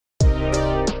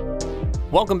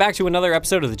Welcome back to another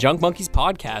episode of the Junk Monkeys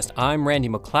podcast. I'm Randy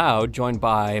McLeod, joined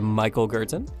by Michael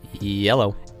Gertzen.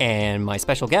 Yellow. And my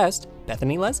special guest,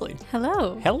 Bethany Leslie.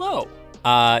 Hello. Hello.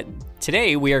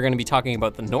 Today we are going to be talking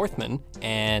about the Northman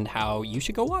and how you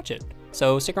should go watch it.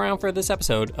 So stick around for this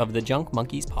episode of the Junk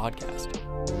Monkeys podcast.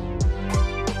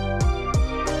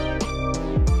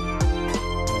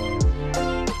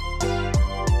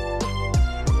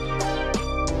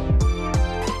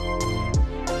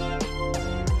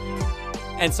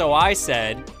 And so I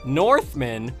said,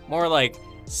 Northman, more like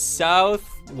South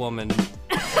woman.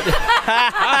 Thank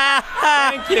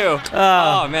you.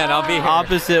 Oh, man, I'll be here.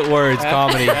 Opposite words,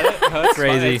 comedy. That's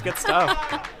crazy. It's good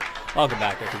stuff. Welcome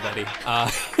back, everybody.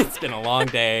 It's been a long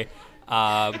day,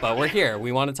 but we're here.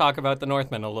 We want to talk about the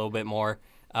Northman a little bit more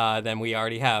than we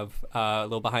already have. A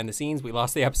little behind the scenes. We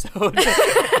lost the episode.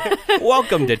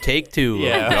 Welcome to take two.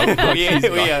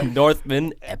 Yeah.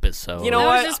 Northman episode. You know that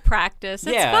what? was just practice.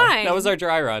 It's yeah, fine. that was our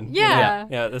dry run. Yeah.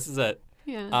 Yeah, this is it.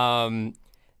 Yeah.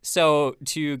 So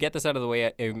to get this out of the way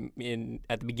at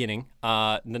the beginning,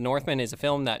 The Northman is a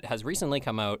film that has recently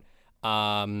come out.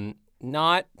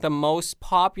 Not the most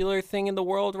popular thing in the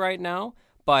world right now,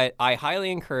 but I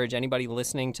highly encourage anybody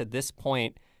listening to this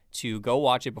point to go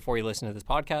watch it before you listen to this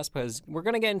podcast, because we're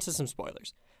going to get into some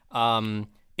spoilers.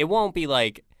 It won't be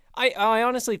like, I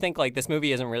honestly think like this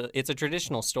movie isn't really, it's a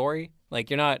traditional story. Like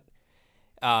you're not,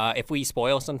 if we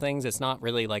spoil some things, it's not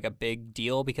really like a big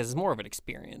deal because it's more of an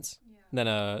experience than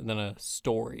a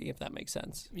story, if that makes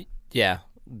sense. Yeah,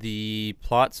 the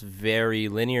plot's very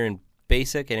linear and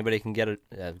basic. Anybody can get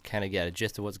kind of get a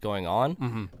gist of what's going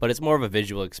on, but it's more of a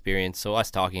visual experience. So us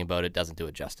talking about it doesn't do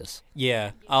it justice.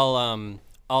 Yeah,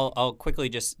 I'll quickly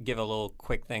just give a little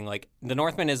quick thing. Like The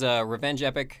Northman is a revenge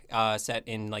epic set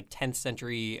in like 10th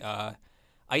century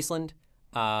Iceland.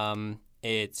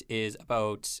 It is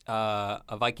about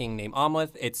a Viking named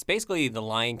Amleth. It's basically the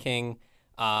Lion King,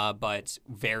 but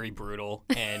very brutal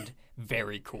and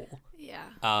very cool.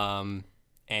 Yeah.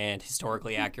 And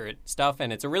historically accurate stuff.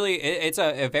 And it's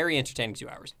a very entertaining 2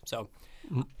 hours. So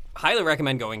highly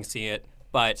recommend going to see it.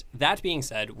 But that being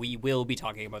said, we will be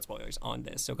talking about spoilers on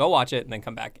this. So go watch it and then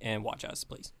come back and watch us,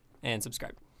 please. And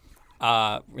subscribe.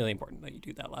 Really important that you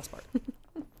do that last part.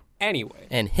 Anyway.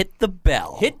 And hit the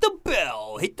bell. Hit the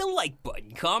bell. Hit the like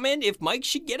button. Comment if Mike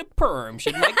should get a perm.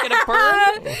 Should Mike get a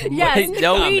perm? Yes,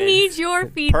 no. we need your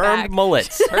feedback. Permed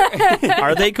mullets.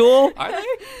 Are they cool? Are they?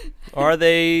 Or are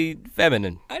they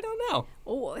feminine? I don't know.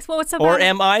 Oh, well, what's about Or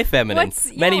am I feminine?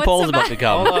 Many polls about to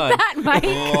come. Hold on. that, Mike? A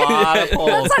lot of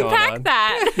polls Let's going unpack on.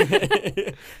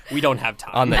 that. We don't have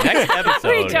time. On the next episode.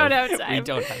 We don't have time. We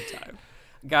don't have time.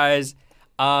 Guys,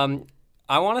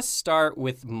 I want to start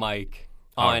with Mike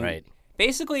on All right.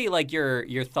 basically like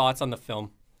your thoughts on the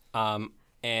film,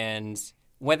 and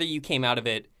whether you came out of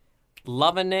it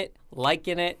loving it,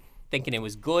 liking it, thinking it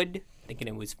was good, thinking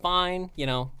it was fine, you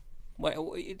know.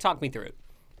 Talk me through it.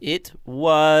 It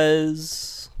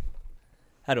was...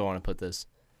 How do I want to put this?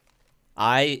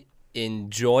 I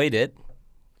enjoyed it,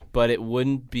 but it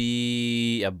wouldn't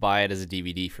be a buy it as a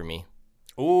DVD for me.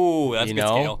 Ooh, that's a good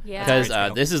scale. Yeah. Because That's a great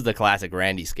scale. this is the classic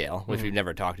Randy scale, which we've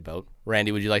never talked about.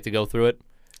 Randy, would you like to go through it?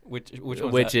 Which one's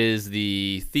Which that? is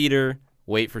the theater,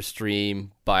 wait for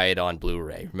stream, buy it on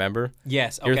Blu-ray. Remember?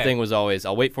 Yes. Okay. Your thing was always,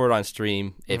 I'll wait for it on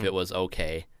stream if it was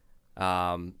okay.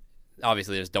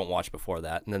 Obviously, there's don't watch before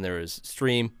that. And then there was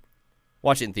stream,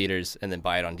 watch it in theaters, and then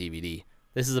buy it on DVD.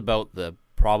 This is about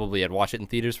probably I'd watch it in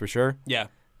theaters for sure. Yeah.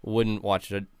 Wouldn't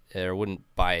watch it or wouldn't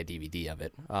buy a DVD of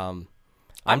it. I'm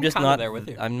just kinda not there with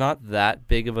you. I'm not that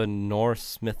big of a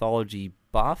Norse mythology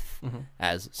buff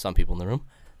as some people in the room.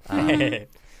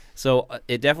 So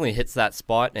it definitely hits that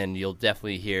spot, and you'll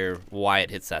definitely hear why it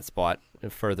hits that spot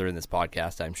further in this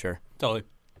podcast, I'm sure. Totally.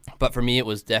 But for me, it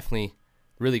was definitely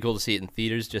really cool to see it in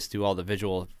theaters, just do all the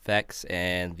visual effects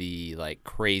and the like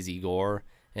crazy gore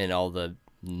and all the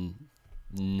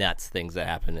nuts things that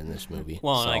happen in this movie.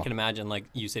 Well, so, and I can imagine like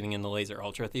you sitting in the Laser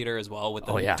Ultra Theater as well with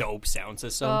the yeah. dope sound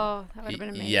system. Oh, that would have been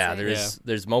amazing. Yeah,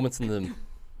 there's moments in the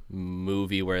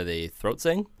movie where they throat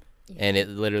sing, and it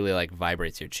literally like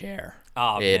vibrates your chair.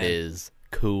 Oh, It man. is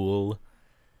cool.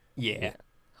 Yeah.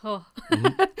 Oh.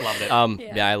 Loved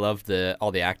it. Yeah, I loved all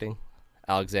the acting.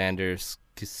 Alexander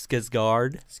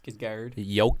Skarsgård,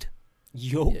 yoked.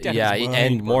 Yoked out of Yeah, his mind,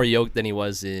 and bro. more yoked than he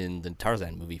was in the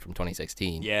Tarzan movie from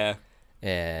 2016. Yeah.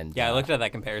 And Yeah, I looked at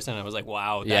that comparison and I was like,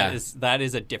 wow, Yeah. that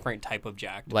is a different type of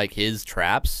jacked. like his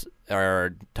traps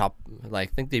are top. Like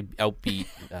I think they outbeat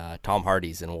Tom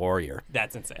Hardy's in Warrior.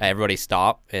 That's insane. Everybody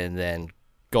stop and then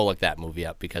go look that movie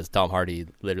up because Tom Hardy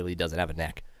literally doesn't have a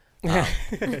neck.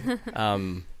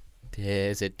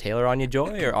 Is it Taylor Anya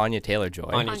Joy or Anya Taylor-Joy?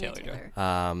 Anya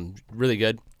Taylor-Joy. Really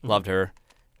good. Loved her.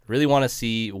 Really want to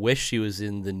see. Wish she was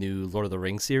in the new Lord of the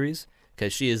Rings series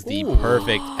because she is the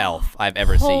perfect elf I've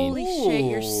ever Holy seen. shit,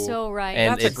 you're so right.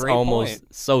 And That's a it's great almost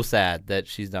point. so sad that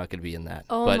she's not going to be in that.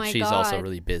 Oh but my she's also God.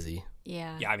 really busy.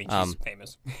 Yeah. Yeah, I mean, she's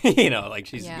famous. Like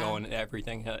she's Yeah. going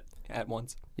everything at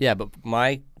once. Yeah, but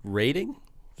my rating,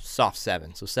 soft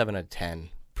 7. So 7 out of 10.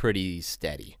 Pretty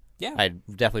steady. Yeah, I'd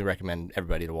definitely recommend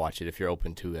everybody to watch it if you're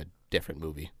open to a different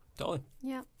movie. totally.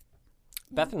 Yep.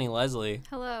 Bethany Leslie,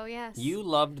 Hello, yes. you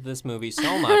loved this movie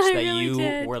so much I that really you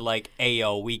did. were like,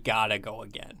 "Ayo, we gotta go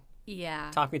again."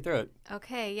 Yeah. Talk me through it.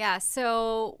 Okay, yeah.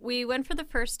 So we went for the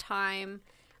first time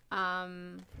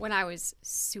when I was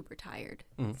super tired.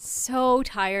 So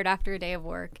tired after a day of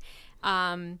work.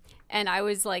 And I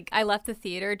was like, I left the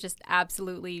theater just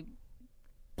absolutely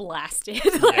blasted.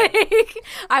 Like,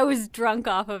 I was drunk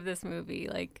off of this movie.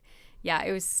 Like, yeah,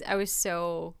 I was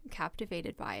so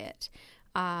captivated by it.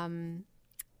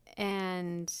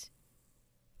 And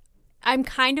I'm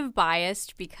kind of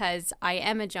biased because I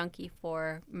am a junkie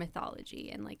for mythology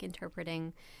and like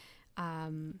interpreting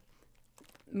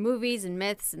movies and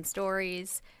myths and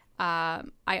stories.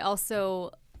 I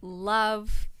also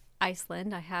love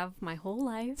Iceland. I have my whole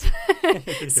life.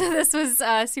 So this was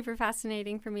super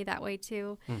fascinating for me that way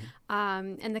too.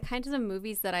 And the kinds of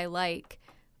movies that I like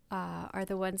are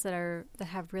the ones that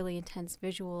have really intense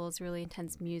visuals, really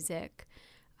intense music.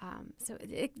 So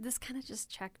this kind of just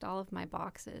checked all of my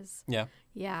boxes. Yeah.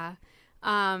 Yeah.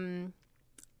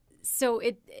 So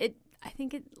I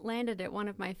think it landed at one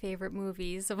of my favorite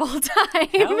movies of all time.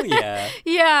 Hell yeah.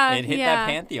 Yeah. It hit that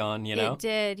pantheon, you know? It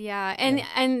did, yeah. And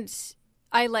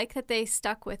I like that they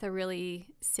stuck with a really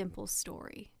simple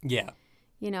story, Yeah.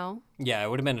 you know? Yeah, it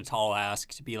would have been a tall ask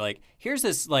to be like, here's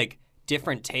this like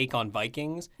different take on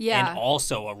Vikings Yeah. and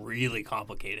also a really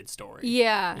complicated story.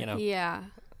 Yeah. You know? Yeah.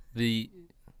 The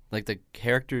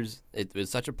characters, it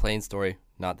was such a plain story,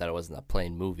 not that it wasn't a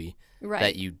plain movie, Right.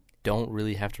 that you don't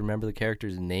really have to remember the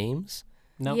characters' names.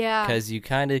 No. Yeah. Because you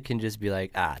kind of can just be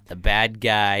like, the bad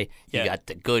guy, Yeah. you got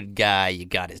the good guy, you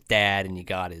got his dad, and you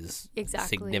got his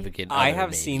Exactly. significant I other, have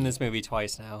maybe. seen this movie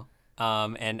twice now.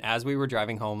 And as we were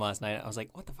driving home last night, I was like,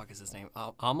 what the fuck is his name?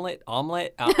 Omelet?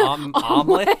 Omelet?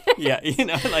 Omelet? Yeah, you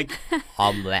know, like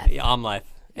Omelette. Omelet.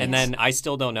 And Yes. then I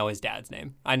still don't know his dad's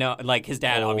name. I know, like, his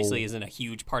dad obviously Oh. isn't a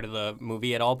huge part of the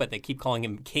movie at all, but they keep calling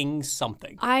him King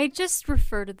something. I just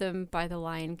refer to them by the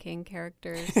Lion King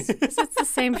characters. 'Cause it's the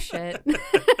same shit.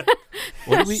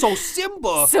 So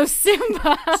Simba So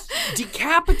Simba.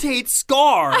 decapitates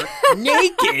Scar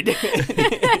naked.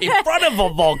 In front of a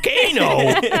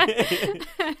volcano.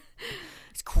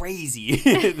 It's crazy.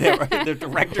 the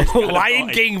director's got it Lion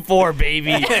right. King 4,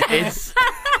 baby. It's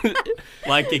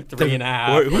Lion King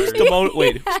 3.5. Who's Timon?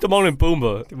 Wait, who's Timon and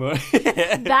Pumbaa?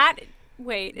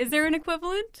 Wait, is there an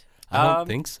equivalent? I don't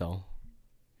think so.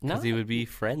 No, Because he would be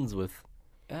friends with.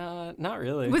 not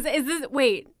really.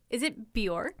 Is it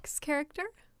Bjork's character?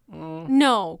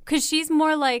 No, because she's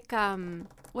more like,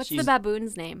 what's the She's-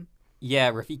 baboon's name?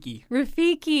 Yeah, Rafiki.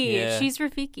 Rafiki. Yeah. She's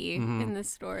Rafiki in this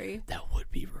story. That would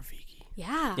be Rafiki.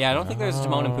 Yeah. Yeah, I don't think there's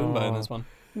Timon and Pumbaa in this one.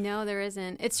 No, there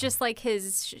isn't. It's just like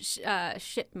his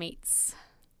shipmates.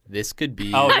 This could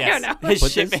be. Oh, I yes. don't know. His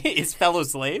Put ship, this- his fellow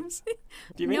slaves?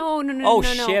 Do you mean? No. Oh,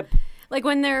 no. ship. Like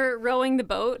when they're rowing the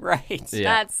boat. Right. Yeah.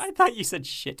 That's I thought you said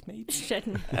shitmates. shit.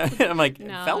 I'm like,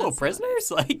 No, fellow that's not prisoners?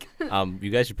 Like,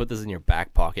 You guys should put this in your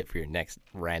back pocket for your next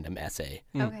random essay.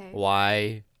 Okay.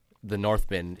 Why the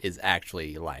Northman is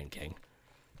actually Lion King.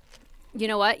 You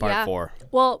know what? Part yeah. 4.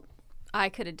 Well, I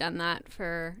could have done that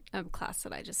for a class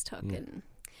that I just took, and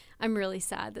I'm really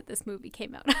sad that this movie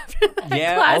came out after that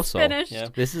Yeah, class also, finished. yeah.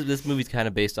 This movie's kind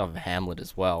of based off of Hamlet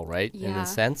as well, right? In Yeah. a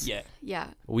sense. yeah. Yeah.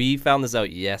 We found this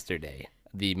out yesterday.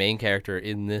 The main character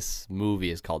in this movie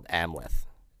is called Amleth.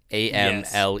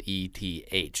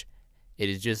 Amleth. It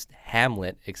is just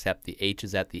Hamlet, except the H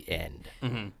is at the end.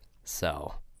 Mm-hmm.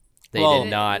 So they Well- did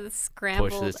not The push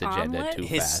scrambled this agenda omelet? too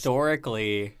fast.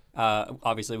 Historically,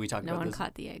 obviously we talked No about one this.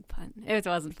 caught the egg pun. It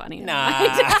wasn't funny. Nah.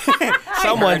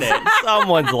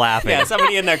 Someone's laughing. Yeah,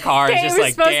 somebody in their car is Okay, just it was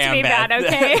like, supposed damn, to be Beth.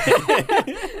 bad,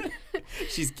 okay?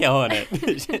 She's killing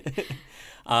it.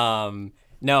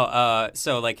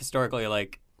 So like historically,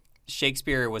 like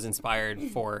Shakespeare was inspired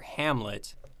for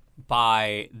Hamlet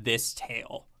by this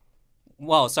tale.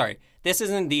 Well, sorry, this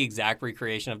isn't the exact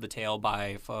recreation of the tale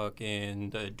by fucking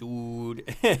the dude.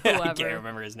 I can't Whoever.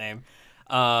 remember his name.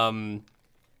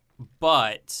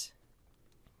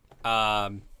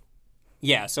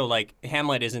 Yeah, so like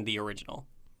Hamlet isn't the original,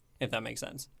 if that makes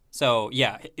sense. So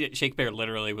yeah, Shakespeare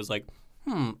literally was like,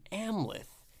 Amleth,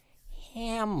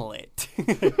 Hamlet.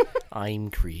 I'm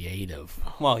creative.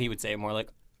 Well, he would say it more like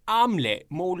omelet,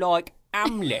 more like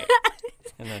omelet.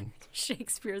 And then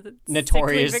Shakespeare, the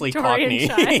notoriously sickly Victorian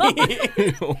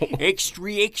Cockney.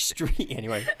 Extra.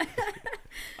 Anyway.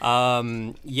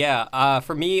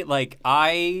 For me, like,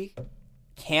 I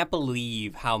can't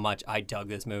believe how much I dug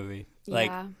this movie. Like,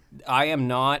 Yeah. I am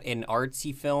not an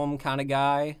artsy film kind of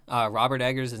guy. Robert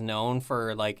Eggers is known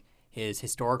for, like, his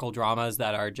historical dramas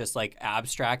that are just, like,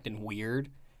 abstract and weird.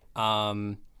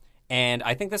 And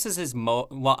I think this is his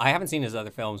well, I haven't seen his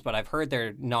other films, but I've heard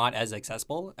they're not as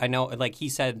accessible. I know, like, he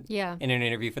said Yeah. in an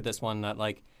interview for this one that,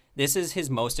 like, this is his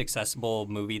most accessible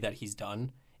movie that he's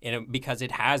done. Because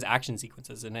it has action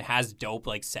sequences and it has dope,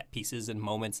 like, set pieces and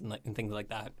moments and things like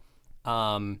that.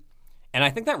 And I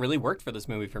think that really worked for this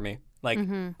movie for me. Like,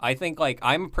 I think, like,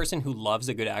 I'm a person who loves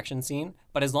a good action scene,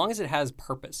 but as long as it has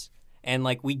purpose. And,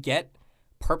 like, we get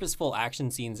purposeful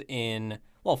action scenes in,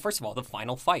 well, first of all, the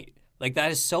final fight. Like,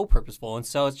 that is so purposeful. And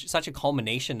so it's such a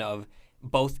culmination of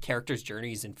both characters'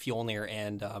 journeys in Fjolnir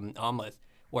and Amleth,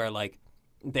 where, like,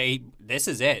 this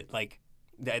is it. Like,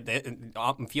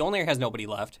 Fjolnir has nobody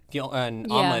left. And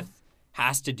Amleth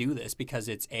has to do this because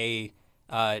it's A,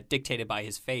 dictated by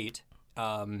his fate,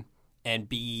 and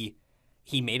B,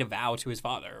 he made a vow to his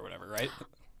father or whatever, right?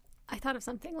 I thought of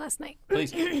something last night.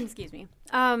 Please. Excuse me.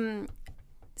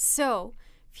 So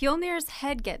Fjolnir's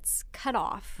head gets cut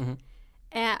off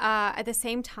at the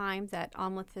same time that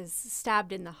Amleth is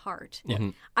stabbed in the heart.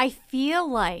 Yeah. I feel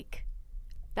like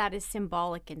that is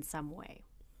symbolic in some way.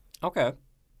 Okay.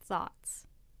 Thoughts?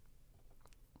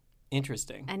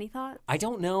 Interesting. Any thoughts? I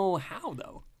don't know how,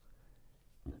 though.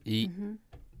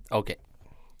 Okay.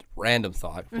 Random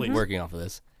thought. Please. Working off of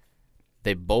this.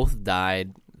 They both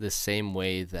died the same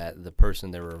way that the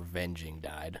person they were avenging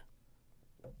died.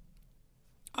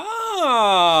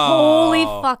 Oh! Holy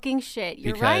fucking shit.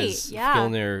 You're right. Because Yeah.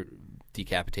 Fjolnir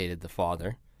decapitated the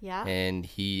father, Yeah. and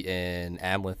he and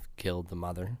Amleth killed the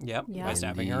mother. Yep. Yeah. By And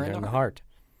stabbing the her in the heart. heart.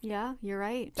 Yeah, you're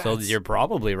right. So you're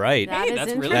probably right. That is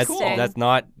that's really interesting. cool. That's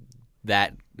not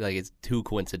that, like, it's too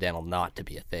coincidental not to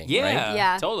be a thing, Yeah. right?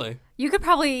 Yeah. Totally. You could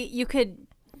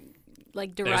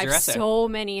like derive your essay. so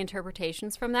many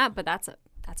interpretations from that, but that's a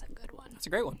good one. That's a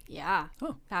great one. Yeah.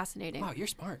 Oh. Fascinating. Wow, you're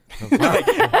smart.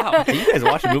 Wow. You guys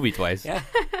watched the movie twice. Yeah.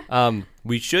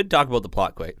 We should talk about the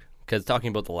plot quick, because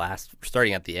talking about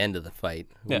starting at the end of the fight,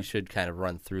 Yeah. we should kind of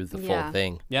run through the Yeah. full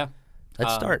thing. Yeah.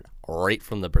 Let's start right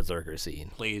from the Berserker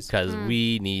scene. Please. Because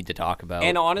we need to talk about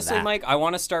And honestly, that. Mike, I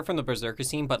want to start from the Berserker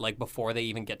scene, but, like, before they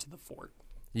even get to the fort.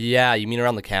 Yeah, you mean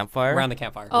around the campfire? Around the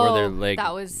campfire. Oh, they're, like,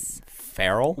 that was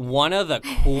feral? One of the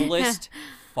coolest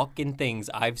fucking things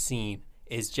I've seen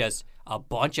is just a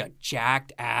bunch of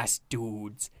jacked ass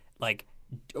dudes, like,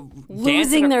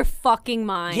 losing their fucking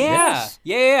minds.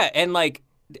 Yeah. And, like,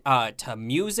 to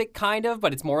music, kind of,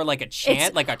 but it's more like a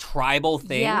chant, like a tribal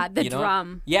thing. Yeah, the you know?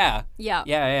 drum. Yeah. Yeah.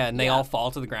 And they all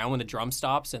fall to the ground when the drum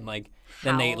stops, and, like,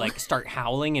 then they, Howl. like, start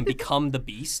howling and become the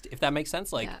beast, if that makes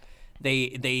sense. Like, Yeah.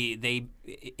 they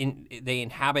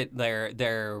inhabit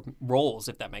their roles,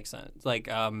 if that makes sense. Like,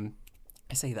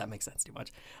 I say that makes sense too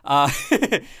much.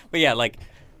 But yeah, like,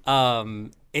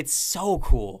 it's so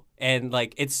cool. And,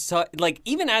 like, it's so, like,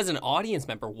 even as an audience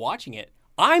member watching it,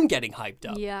 I'm getting hyped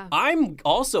up. Yeah. I'm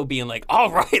also being like, all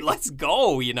right, let's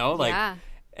go, you know? Like, Yeah.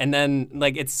 and then,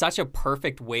 like, it's such a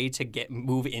perfect way to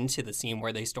move into the scene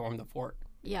where they storm the fort.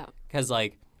 Yeah. Because,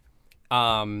 like,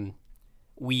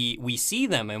 we see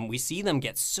them, and we see them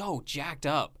get so jacked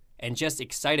up and just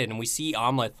excited, and we see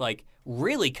Amleth, like,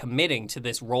 really committing to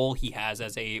this role he has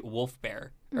as a wolf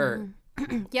bear. Or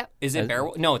Yep. is it bear?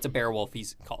 No, it's a bear wolf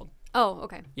he's called. Oh,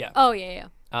 okay. Yeah. Oh, yeah.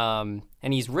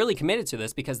 And he's really committed to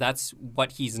this because that's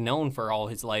what he's known for all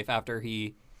his life after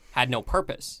he had no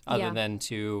purpose other Yeah. than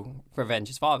to revenge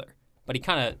his father. But he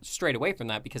kind of strayed away from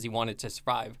that because he wanted to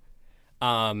survive.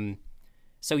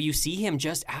 So you see him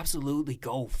just absolutely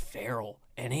go feral,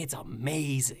 and it's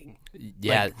amazing.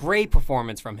 Yeah, Like, great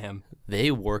performance from him. they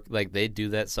work, like, they do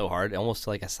that so hard, almost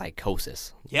like a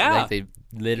psychosis. Yeah. Like, they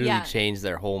literally Yeah. change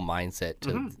their whole mindset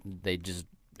to, they just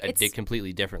It's-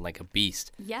 completely different, like a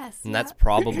beast. Yes. And that's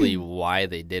probably why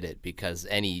they did it, because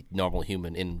any normal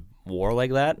human in war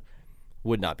like that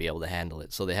would not be able to handle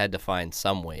it. So they had to find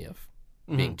some way of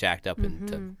being jacked up and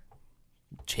to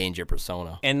change your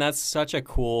persona. And that's such a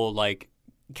cool, like,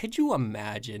 could you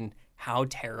imagine how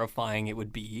terrifying it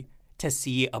would be to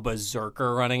see a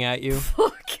berserker running at you?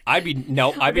 I'd be be like,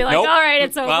 nope. all right,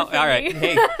 it's over Well, for all right,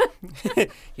 me. hey,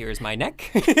 here's my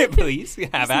neck. Please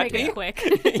have Just at make me. it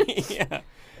quick. Yeah.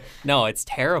 No, it's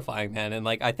terrifying, man. And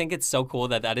like, I think it's so cool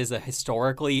that that is a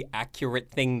historically accurate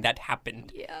thing that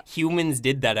happened. Yeah. Humans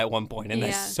did that at one point, and Yeah.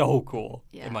 that's so cool.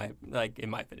 Yeah. In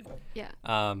my opinion. Yeah.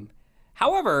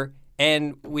 However,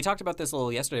 and we talked about this a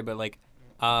little yesterday, but like,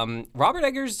 Robert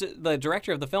Eggers, the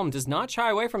director of the film, does not shy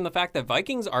away from the fact that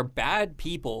Vikings are bad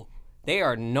people. They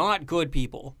are not good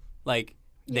people. Like,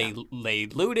 they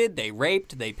looted, they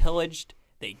raped, they pillaged,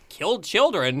 they killed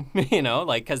children,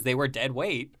 like, because they were dead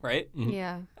weight, right?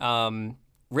 Yeah.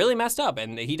 Really messed up.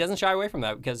 And he doesn't shy away from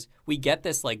that because we get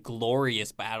this, like,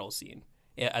 glorious battle scene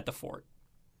at the fort.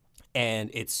 And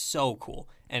it's so cool.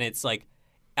 And it's like,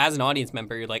 as an audience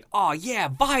member, you're like, oh, yeah,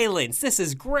 violence. This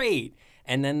is great.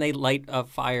 And then they light a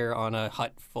fire on a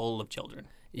hut full of children.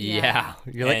 Yeah.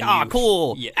 You're like, And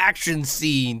cool. yeah. Action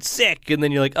scene, sick. And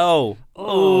then you're like, oh.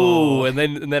 And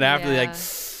then after you're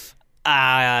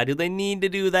like, do they need to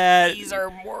do that? These are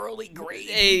morally great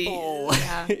people.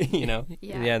 Yeah. Yeah.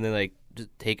 Yeah, and then like just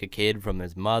take a kid from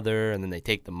his mother, and then they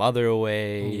take the mother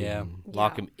away. Yeah. And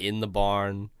lock him in the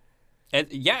barn.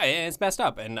 It's messed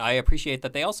up, and I appreciate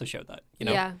that they also showed that.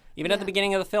 Yeah. Even at the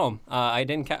beginning of the film, I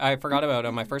forgot about it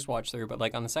on my first watch through, but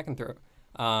like on the second through,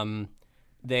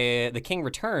 the king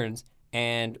returns,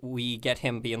 and we get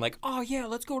him being like, "Oh yeah,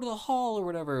 let's go to the hall or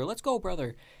whatever. Let's go,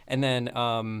 brother." And then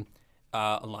a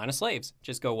line of slaves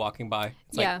just go walking by.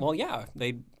 It's like, well, yeah,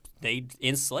 they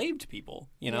enslaved people,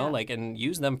 like, and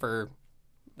used them for,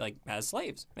 like, as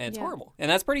slaves, and it's horrible. And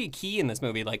that's pretty key in this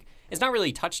movie. Like, it's not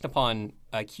really touched upon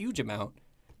a huge amount,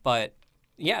 but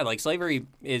yeah, like, slavery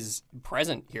is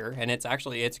present here, and it's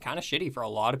kind of shitty for a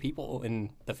lot of people in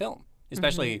the film,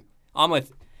 especially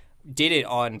Amleth did it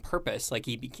on purpose. Like,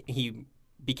 he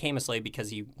became a slave because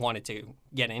he wanted to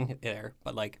get in there,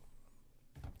 but like,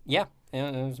 it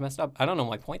was messed up. I don't know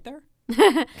my point there.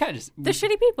 Kind of just They're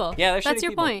shitty people. Yeah, they're That's shitty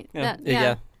your people. point.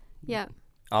 Yeah. Yeah.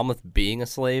 Amleth being a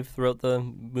slave throughout the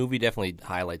movie definitely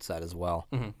highlights that as well,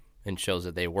 and shows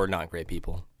that they were not great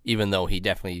people, even though he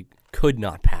definitely could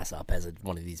not pass up as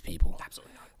one of these people.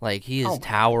 Absolutely not. Like, he is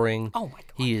towering. Oh my God.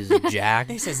 He is jacked.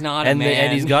 This is not and a man.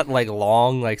 And he's got like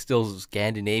long, like still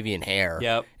Scandinavian hair.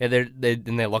 Yep. And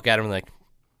they look at him like,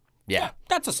 yeah,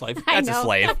 That's a slave. that's a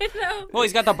slave. I know. Well,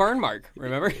 he's got the burn mark,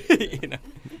 remember?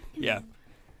 Yeah.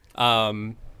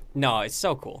 No, it's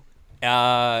so cool.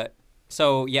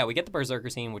 So yeah, we get the berserker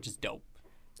scene, which is dope.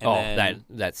 And then,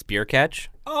 that spear catch.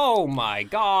 oh my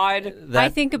God. I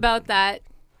think about that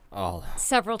Oh,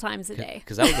 several times a day.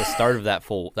 because that was the start of that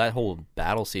whole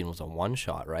battle scene was a one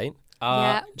shot, right?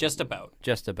 Just about.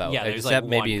 Just about. Yeah, there's, except like,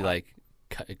 maybe one like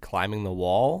climbing the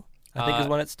wall. I think is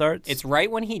when it starts. It's right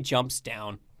when he jumps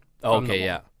down. from the okay, wall.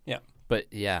 yeah, Yeah. but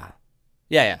yeah,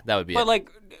 that would be But it. like,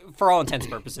 for all intents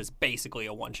and purposes, basically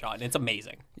a one shot. And it's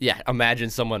amazing. Yeah, imagine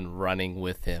someone running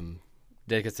with him.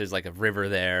 Because there's like a river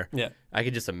there. Yeah. I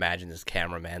could just imagine this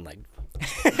cameraman like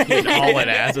hauling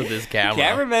ass with his camera.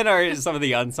 Cameramen are some of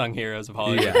the unsung heroes of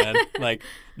Hollywood, man. Like,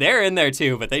 they're in there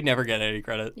too, but they never get any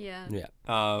credit. Yeah. Yeah.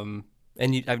 Um,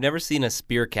 And I've never seen a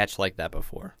spear catch like that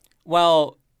before.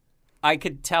 well, I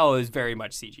could tell it was very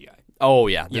much CGI. Oh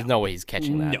yeah, there's no way he's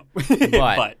catching that. No. But,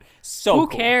 But so Who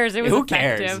cool. cares? It was Who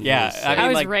effective. cares? Yeah. I I I mean,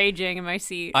 was like, raging in my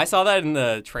seat. I saw that in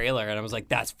the trailer and I was like,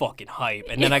 that's fucking hype.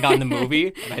 And then I got in the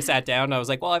movie and I sat down and I was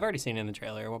like, well, I've already seen it in the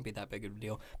trailer. It won't be that big of a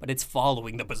deal. But it's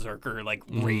following the berserker like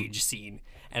rage scene.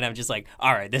 And I'm just like,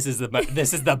 all right, this is the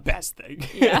best thing.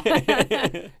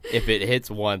 if it hits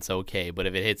once, okay, but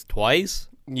if it hits twice,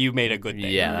 You made a good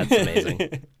thing. yeah, that's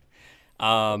amazing.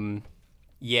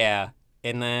 Yeah.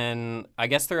 And then I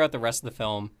guess throughout the rest of the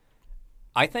film,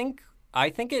 I think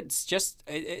it's just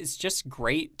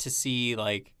great to see,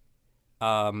 like,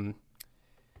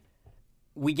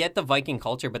 we get the Viking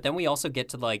culture, but then we also get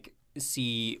to like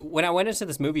see, when I went into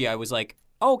this movie, I was like,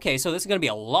 oh, okay, so this is gonna be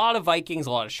a lot of Vikings,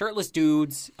 a lot of shirtless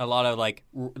dudes, a lot of like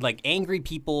angry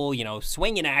people,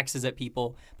 swinging axes at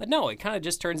people. But no, it kind of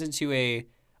just turns into a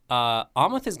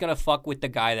Amleth is gonna fuck with the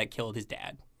guy that killed his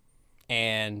dad,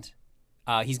 and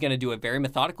he's gonna do it very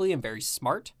methodically and very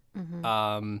smart.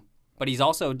 But he's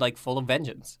also like full of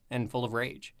vengeance and full of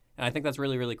rage, and I think that's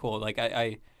really, really cool. Like,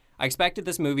 I expected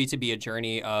this movie to be a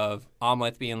journey of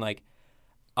Amleth being like,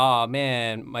 oh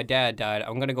man, my dad died,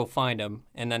 I'm gonna go find him,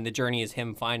 and then the journey is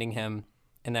him finding him,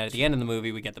 and then at the end of the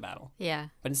movie we get the battle. Yeah.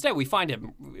 But instead we find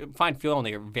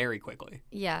Fjolnir very quickly.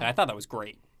 Yeah. And I thought that was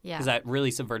great. Yeah. Because that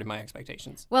really subverted my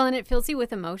expectations. Well, and it fills you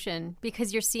with emotion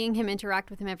because you're seeing him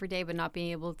interact with him every day, but not being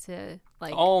able to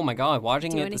like Oh my God, watching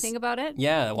do it anything about it.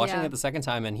 Yeah, watching Yeah. it the second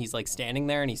time, and he's like standing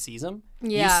there and he sees him.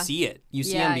 Yeah. You see it. You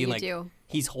see Yeah, him being you like, do.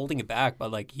 he's holding it back,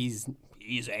 but like he's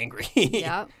angry.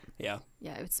 Yeah. Yeah.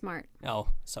 Yeah. It's smart. Oh,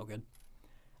 so good.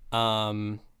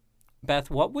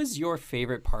 Beth, what was your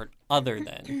favorite part other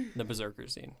than the Berserker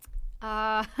scene?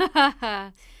 Um,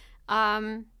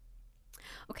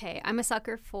 okay, I'm a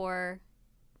sucker for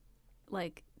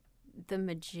like the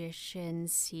magician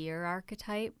seer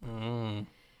archetype.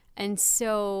 And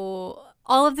so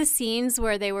all of the scenes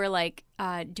where they were like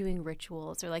doing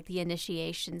rituals, or like the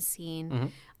initiation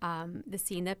scene, the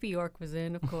scene that Bjork was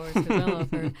in, of course, 'cause I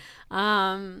love her.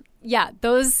 Yeah,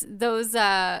 those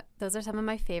are some of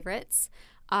my favorites.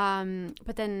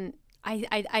 But then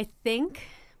I think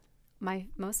my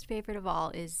most favorite of all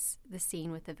is the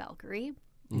scene with the Valkyrie.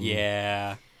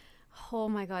 Yeah. Oh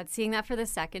my God, seeing that for the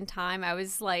second time, I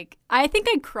was like, I think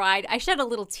I cried. I shed a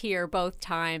little tear both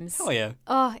times. Oh yeah.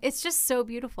 Oh, it's just so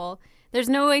beautiful. There's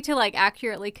no way to like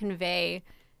accurately convey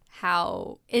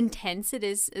how intense it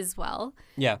is as well.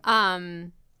 Yeah.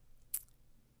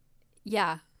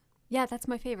 Yeah, that's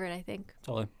my favorite, I think.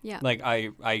 Totally. Yeah. Like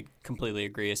I completely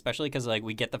agree, especially because like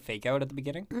we get the fake out at the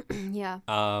beginning. Yeah.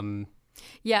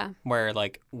 Yeah. Where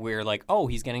like we're like, oh,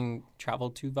 he's getting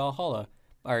traveled to Valhalla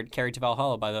or carried to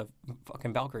Valhalla by the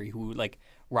fucking Valkyrie, who like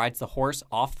rides the horse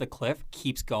off the cliff,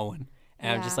 keeps going,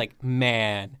 and I'm just like,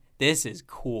 man, this is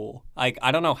cool. Like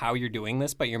I don't know how you're doing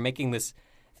this, but you're making this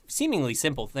seemingly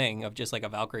simple thing of just like a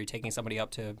Valkyrie taking somebody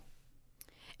up to.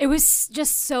 It was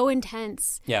just so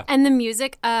intense. Yeah. And the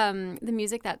music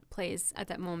that plays at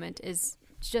that moment is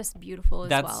just beautiful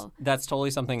as well. That's totally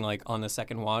something like on the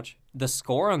second watch. The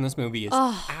score on this movie is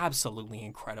absolutely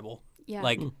incredible. Yeah.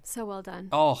 Like so well done.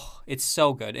 Oh, it's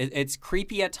so good. It's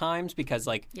creepy at times because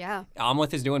like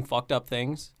Amleth is doing fucked up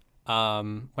things.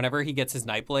 Whenever he gets his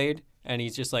Nightblade and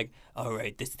he's just like, all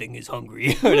right, this thing is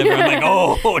hungry. Whatever. I'm like,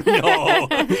 oh no.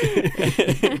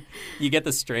 You get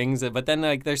the strings, but then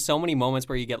like there's so many moments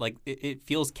where you get like it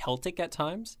feels Celtic at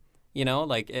times. You know,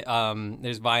 like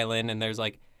there's violin and there's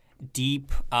like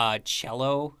deep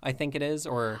cello, I think it is,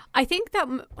 or I think that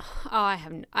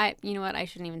you know what, I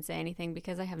shouldn't even say anything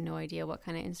because I have no idea what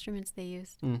kind of instruments they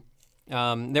used.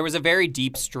 There was a very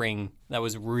deep string that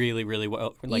was really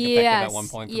well like effective at one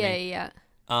point for me. Yeah.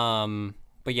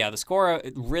 But yeah, the score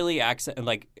really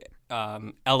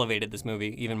elevated this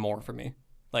movie even more for me.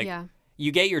 Like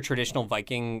you get your traditional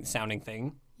Viking sounding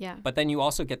thing, but then you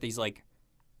also get these like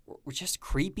just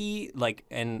creepy, like,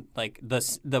 and like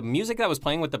the music that was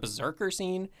playing with the Berserker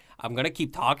scene. I'm gonna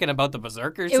keep talking about the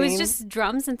Berserker scene. It was just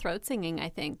drums and throat singing, I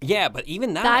think. Yeah, but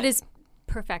even that is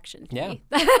perfection to me.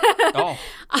 Oh,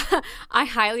 I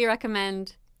highly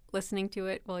recommend listening to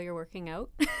it while you're working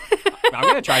out. I'm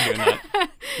gonna try doing that.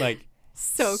 Like,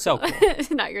 so cool.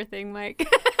 Not your thing, Mike.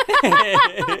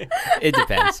 It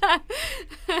depends.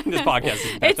 This podcast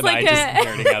is Beth and I just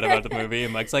nerding out about the movie,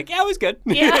 and Mike's like, "Yeah, it was good.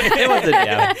 It wasn't.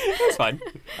 Yeah, it was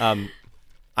fun."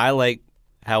 I like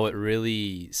how it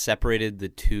really separated the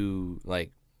two,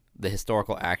 like the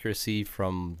historical accuracy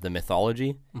from the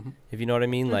mythology, if you know what I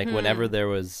mean. Like whenever there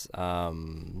was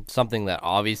something that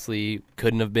obviously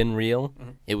couldn't have been real,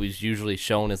 it was usually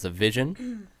shown as a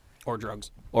vision, or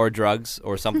drugs,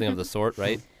 or something of the sort,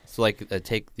 right? So like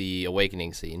take the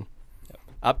awakening scene,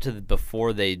 up to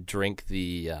before they drink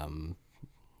the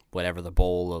whatever, the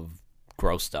bowl of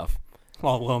gross stuff.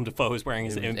 While Willem Dafoe is wearing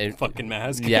his fucking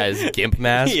mask. Yeah, his gimp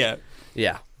mask.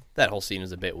 Yeah. That whole scene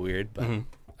is a bit weird, but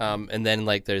and then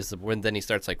like then he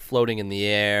starts like floating in the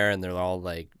air, and they're all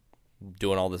like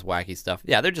doing all this wacky stuff.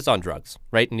 Yeah, they're just on drugs,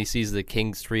 right? And he sees the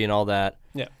king's tree and all that.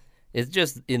 Yeah. It's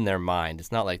just in their mind.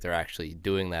 It's not like they're actually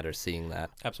doing that or seeing that.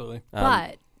 Absolutely.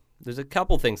 But there's a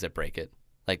couple things that break it,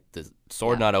 like the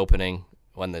sword not opening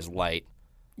when there's light.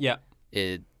 Yeah.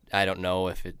 I don't know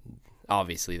if it.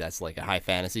 Obviously, that's like a high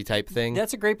fantasy type thing.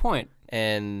 That's a great point.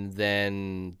 And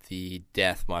then the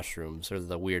death mushrooms, or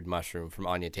the weird mushroom from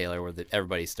Anya Taylor, where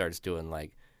everybody starts doing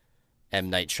like M.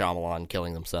 Night Shyamalan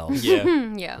killing themselves.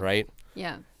 Yeah. Yeah. Right?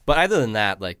 Yeah. But other than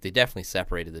that, like they definitely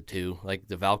separated the two. Like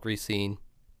the Valkyrie scene,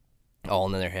 all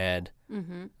in their head.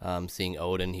 Seeing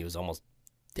Odin, he was almost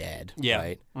dead. Yeah.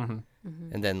 Right? And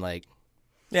then like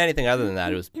anything other than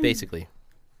that, it was basically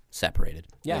separated.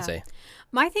 Yeah. I'd say.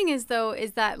 My thing is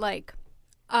that like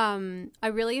I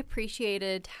really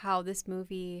appreciated how this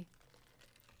movie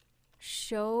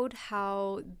showed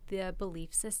how the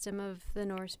belief system of the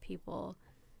Norse people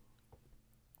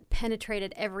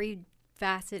penetrated every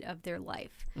facet of their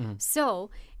life. So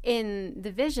in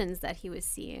the visions that he was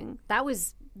seeing, that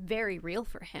was very real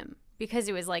for him because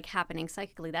it was like happening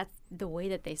psychically. That's the way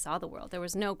that they saw the world. There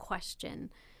was no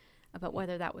question about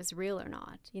whether that was real or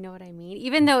not. You know what I mean?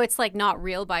 Even though it's like not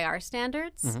real by our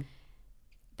standards,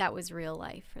 that was real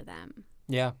life for them.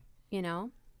 Yeah. You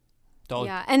know? Totally.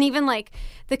 Yeah. And even like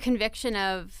the conviction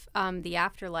of the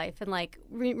afterlife and like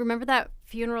remember that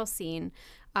funeral scene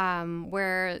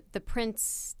where the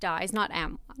prince dies. Not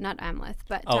Amleth,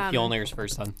 but Fjolnir's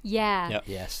first son. Yeah. Yep.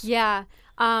 Yes. Yeah.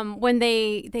 When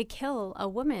they kill a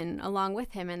woman along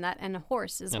with him and a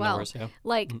horse as well. Horse, yeah.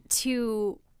 Like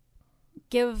to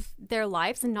give their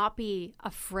lives and not be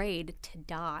afraid to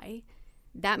die.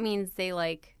 That means they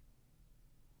like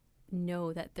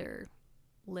know that they're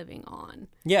living on.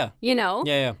 Yeah. You know?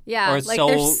 Yeah. Yeah. Or like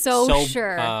they're so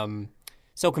sure.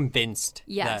 So convinced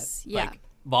Yes. that like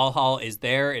Valhalla is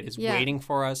there, it is Yeah. waiting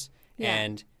for us, Yeah.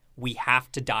 and we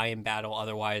have to die in battle,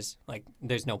 otherwise like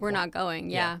there's no We're point. not going.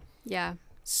 Yeah. Yeah.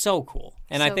 So cool.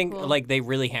 And I So think cool. like they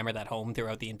really hammer that home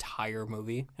throughout the entire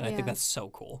movie, and I think Yeah. that's so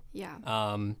cool. Yeah.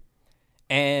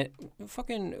 And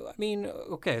fucking, I mean,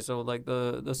 okay, so like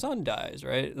the son dies,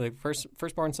 right? Like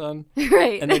firstborn son,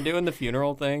 Right. and they're doing the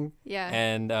funeral thing. Yeah.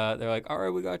 And they're like, all right,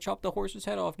 we gotta chop the horse's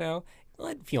head off now.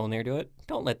 Let Fjolnir do it.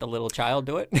 Don't let the little child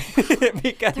do it.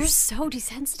 Because They're so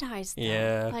desensitized. Though.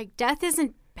 Yeah. Like death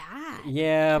isn't bad.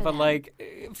 yeah, for but them. like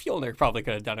Fjolnir probably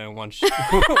could have done it in one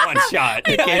one shot.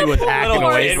 The kid was hacking Little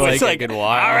away kid for was like a good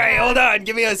while. all right, hold on,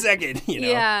 give me a second. You know?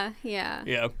 Yeah. Yeah.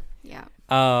 Yeah. Yeah.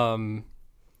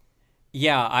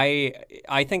 Yeah,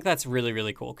 I think that's really,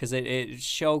 really cool because it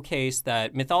showcased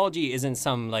that mythology isn't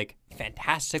some like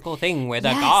fantastical thing where the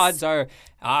Yes. gods are,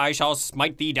 I shall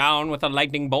smite thee down with a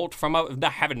lightning bolt from the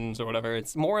heavens or whatever.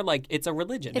 It's more like it's a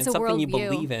religion. It's It's a something you worldview.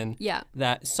 believe in. Yeah.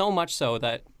 That so much so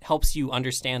that helps you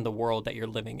understand the world that you're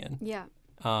living in. Yeah.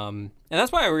 And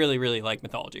that's why I really, really like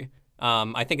mythology.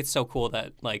 I think it's so cool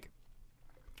that like,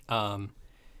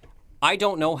 I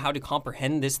don't know how to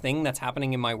comprehend this thing that's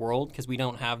happening in my world because we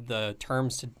don't have the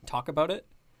terms to talk about it.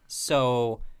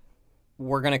 So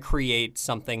we're going to create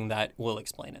something that will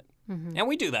explain it. Mm-hmm. And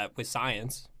we do that with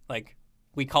science. Like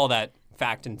we call that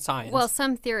fact in science. Well,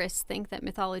 some theorists think that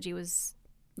mythology was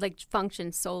like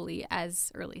functioned solely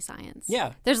as early science.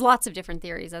 Yeah. There's lots of different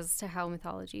theories as to how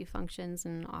mythology functions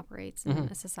and operates in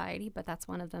Mm-hmm. a society, but that's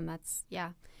one of them. That's Yeah.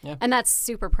 And that's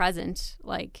super present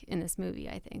like in this movie,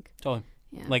 I think. Totally.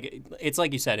 Yeah. Like it's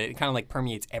like you said, it kind of like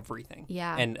permeates everything.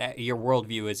 Yeah. And your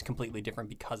worldview is completely different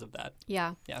because of that.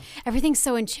 Yeah. Yeah. Everything's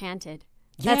so enchanted.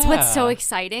 That's what's so Yeah.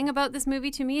 exciting about this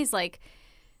movie to me is like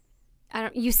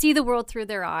you see the world through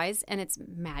their eyes and it's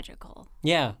magical,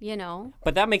 Yeah. you know?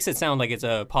 But that makes it sound like it's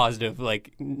a positive,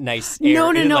 like nice No,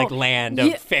 air, no, no. like land of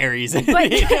Yeah. fairies.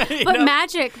 But You know?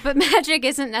 magic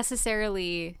isn't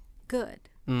necessarily good.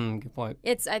 Good point.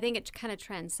 I think it kind of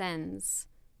transcends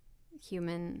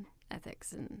human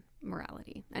ethics and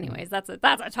morality. Anyways, that's a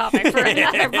topic for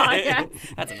another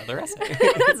podcast. That's another essay.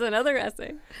 That's another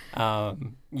essay.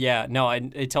 Yeah, no, I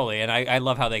totally, and I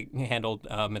love how they handled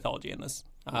mythology in this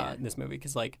this movie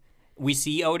because like we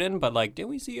see Odin, but like, did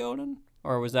we see Odin,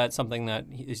 or was that something that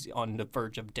is on the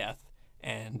verge of death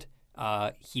and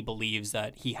he believes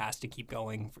that he has to keep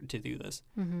going to do this?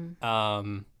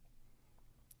 Mm-hmm.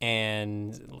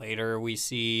 And later we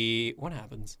see what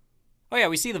happens. Oh yeah,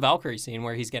 we see the Valkyrie scene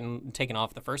where he's getting taken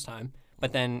off the first time,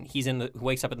 but then he's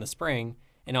wakes up in the spring,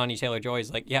 and Anya Taylor-Joy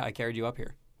is like, "Yeah, I carried you up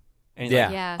here." And he's Yeah.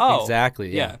 like, Yeah. oh,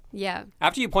 Exactly. yeah. Yeah.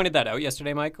 After you pointed that out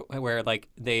yesterday, Mike, where like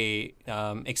they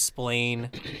explain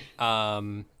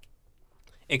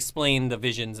the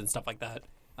visions and stuff like that,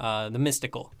 the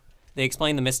mystical. They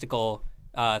explain the mystical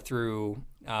through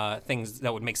things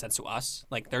that would make sense to us,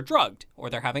 like they're drugged, or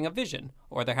they're having a vision,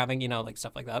 or they're having like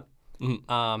stuff like that.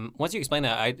 Once you explain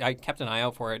that, I kept an eye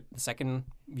out for it the second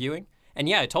viewing, and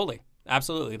yeah, totally,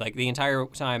 absolutely. Like the entire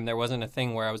time, there wasn't a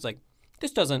thing where I was like,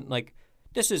 this doesn't like.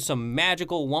 This is some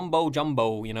magical wumbo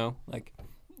jumbo, like.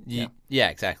 Yeah,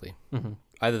 exactly.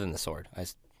 Other than the sword,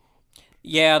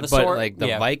 Yeah, the but sword. like the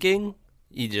yeah. Viking,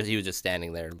 he was just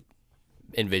standing there,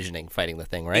 envisioning fighting the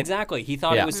thing, right? Exactly. He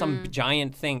thought Yeah. it was some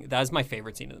giant thing. That was my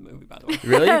favorite scene of the movie, by the way.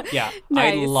 Really? Yeah,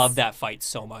 I Nice. love that fight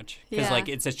so much because Yeah. like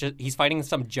it's just he's fighting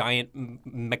some giant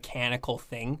mechanical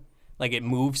thing. Like it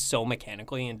moves so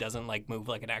mechanically and doesn't like move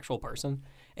like an actual person.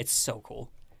 It's so cool.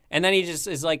 And then he just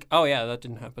is like, "Oh yeah, that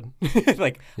didn't happen."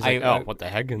 Like He's like, oh, what the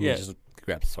heck? And yeah. he just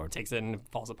grabs the sword. takes it and it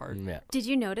falls apart. Yeah. Did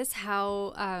you notice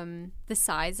how the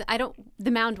size?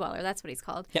 The Mound Dweller. That's what he's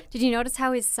called. Yep. Did you notice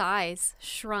how his size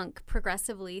shrunk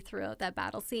progressively throughout that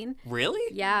battle scene?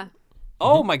 Really? Yeah.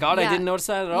 Oh my god, I Yeah. didn't notice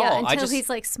that at Yeah, all. until I just he's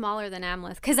like smaller than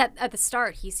Amleth. Because at the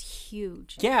start he's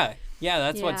huge. yeah,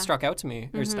 that's Yeah. what struck out to me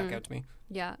or stuck out to me.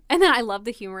 Yeah. And then I love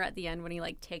the humor at the end when he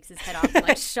like takes his head off and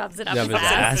like shoves it up Shove his his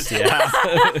ass.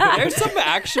 ass, yeah. There's some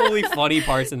actually funny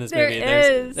parts in this There movie.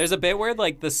 is. There's a bit where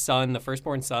like the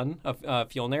firstborn son of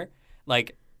Fjolnir,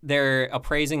 like they're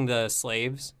appraising the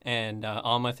slaves, and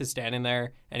Amleth is standing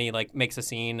there, and he like makes a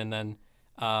scene, and then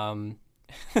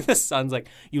the son's like,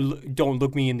 don't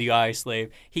look me in the eye,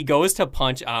 slave. He goes to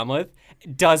punch Amleth,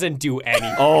 doesn't do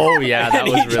anything. Oh, yeah, that And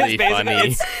he was just really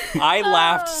basically- funny. I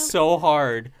laughed so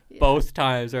hard both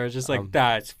times. I was just like,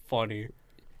 that's funny.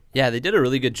 Yeah, they did a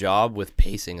really good job with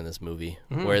pacing in this movie,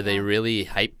 Mm-hmm. where they really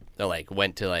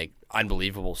went to like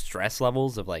unbelievable stress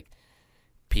levels of like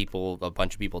a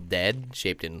bunch of people dead,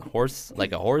 shaped in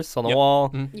like a horse on the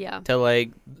wall, Yeah. to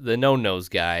like the no-nose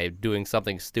guy doing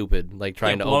something stupid, like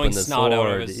trying to blowing open the snot out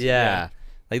of sword. his- Yeah,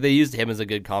 like they used him as a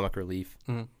good comic relief.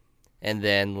 Mhm. And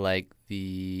then like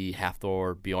the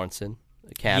Hathor Bjornsson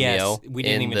cameo Yes, we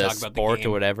didn't in even the talk about the sport or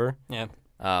game. whatever. Yeah.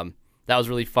 That was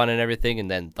really fun and everything.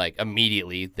 And then like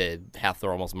immediately the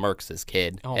Hathor almost murks this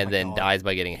kid Oh and my then God. dies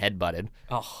by getting headbutted.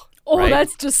 Oh, Oh, Right?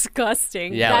 that's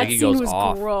disgusting. Yeah, that like he scene goes was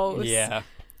off. gross. yeah.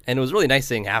 And it was really nice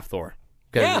seeing Hathor.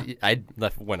 Because Yeah. I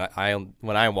left when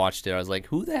I watched it, I was like,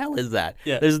 who the hell is that?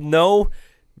 Yeah. There's no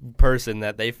person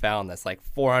that they found that's like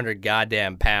 400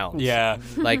 goddamn pounds. Yeah.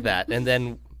 Like that. And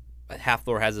then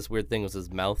Hathor has this weird thing with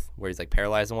his mouth where he's like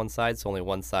paralyzed on one side, so only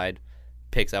one side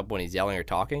picks up when he's yelling or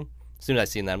talking. As soon as I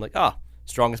seen that, I'm like, oh,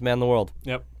 strongest man in the world.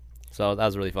 Yep. So that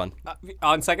was really fun.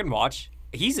 On second watch,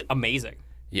 he's amazing.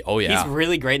 Yeah, oh, yeah. He's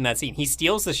really great in that scene. He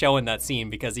steals the show in that scene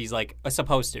because he's like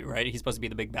supposed to, right? He's supposed to be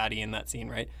the big baddie in that scene,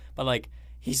 right? But like,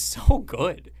 he's so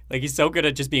good. Like, he's so good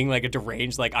at just being like a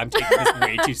deranged, like, I'm taking this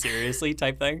way too seriously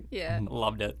type thing. Yeah.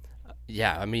 Loved it.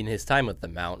 Yeah, I mean, his time with the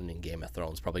Mountain in Game of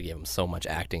Thrones probably gave him so much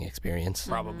acting experience.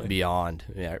 Probably. Beyond,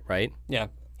 yeah, right? Yeah.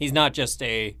 He's not just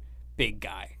a big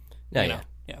guy. Yeah, you know?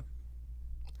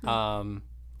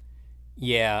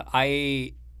 Yeah.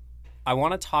 I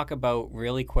want to talk about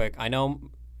really quick.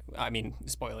 I mean,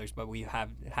 spoilers, but we have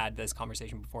had this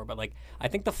conversation before. But like, I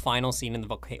think the final scene in the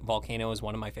volcano is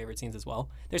one of my favorite scenes as well.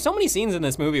 There's so many scenes in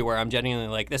this movie where I'm genuinely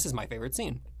like, this is my favorite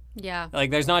scene. Yeah.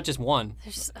 Like, there's not just one.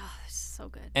 They're just, oh, they're just so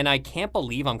good. And I can't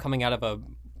believe I'm coming out of a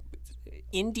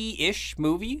indie-ish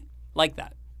movie like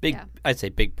that. Big, Yeah. I'd say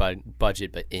big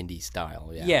budget, but indie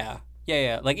style. Yeah.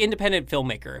 Yeah. Like independent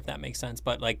filmmaker, if that makes sense.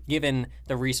 But like given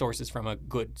the resources from a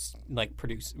good like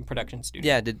production studio.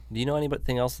 Yeah. Do you know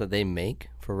anything else that they make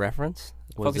for reference?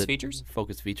 Focus features?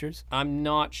 Focus features. I'm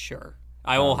not sure.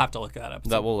 I will have to look that up.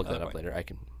 We'll look that other up point. later. I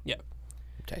can Yeah.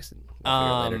 text it.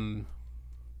 I'll figure it later.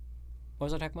 What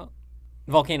was I talking about?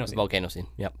 Volcano scene. Volcano scene.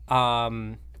 Yep.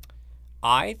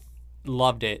 I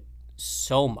loved it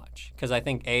so much because I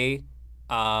think a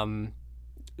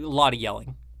lot of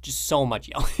yelling, just so much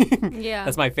yelling. Yeah.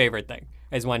 That's my favorite thing.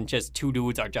 Is when just two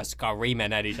dudes are just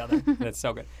screaming at each other. That's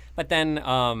so good. But then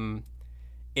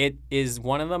it is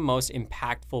one of the most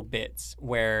impactful bits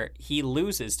where he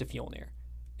loses to Fjolnir,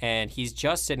 and he's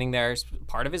just sitting there.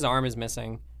 Part of his arm is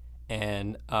missing,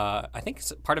 and I think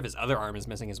part of his other arm is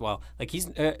missing as well. Like he's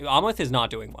Amleth is not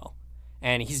doing well,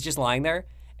 and he's just lying there,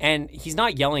 and he's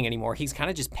not yelling anymore. He's kind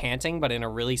of just panting, but in a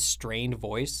really strained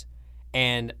voice.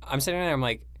 And I'm sitting there, I'm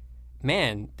like,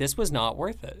 man, this was not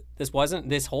worth it.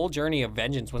 This whole journey of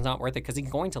vengeance was not worth it because he's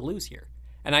going to lose here.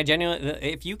 And I genuinely,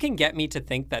 if you can get me to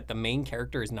think that the main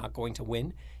character is not going to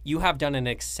win, you have done an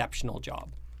exceptional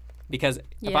job. Because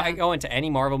if I go into any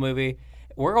Marvel movie,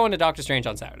 we're going to Doctor Strange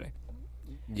on Saturday.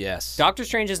 Yes. Doctor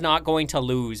Strange is not going to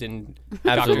lose in Doctor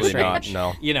Absolutely not. Strange.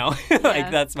 No. You know, Yeah.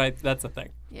 like that's the thing.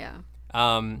 Yeah.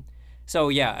 So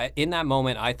yeah, in that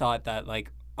moment, I thought that like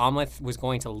Amleth was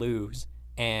going to lose,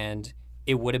 and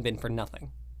it would have been for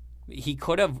nothing. He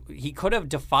could have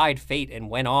defied fate and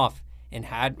went off and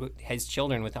had his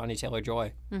children with Anya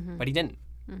Taylor-Joy, but he didn't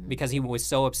because he was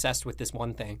so obsessed with this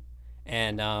one thing,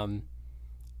 and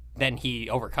then he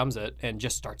overcomes it and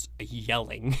just starts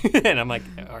yelling, and I'm like,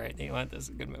 all right, you know what? This is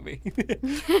a good movie.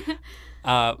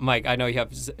 Mike, I know you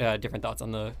have different thoughts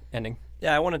on the ending.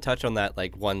 Yeah, I want to touch on that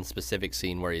like one specific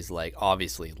scene where he's like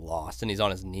obviously lost and he's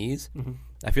on his knees.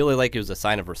 I feel like it was a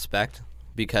sign of respect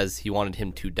because he wanted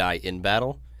him to die in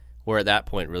battle, where at that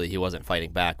point really he wasn't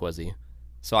fighting back, was he?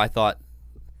 So I thought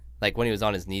like when he was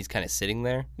on his knees kind of sitting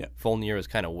there, Fjolnir was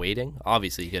kind of waiting.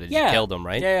 Obviously he could have just killed him,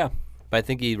 right? Yeah. But I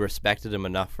think he respected him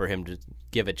enough for him to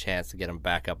give a chance to get him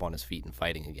back up on his feet and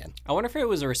fighting again. I wonder if it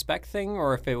was a respect thing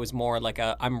or if it was more like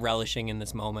I'm relishing in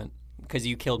this moment because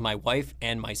you killed my wife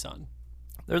and my son.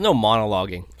 There's no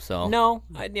monologuing, so No,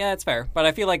 yeah, it's fair. But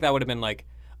I feel like that would have been like,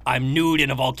 I'm nude in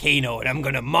a volcano and I'm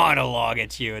going to monologue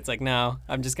at you. It's like, no,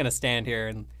 I'm just going to stand here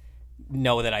and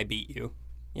know that I beat you,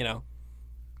 you know?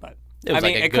 But It was I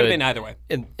mean, like a it could have good- been either way.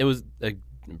 it was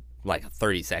like a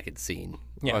 30-second scene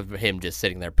Yeah. of him just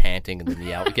sitting there panting and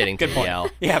then getting to Good point. yell.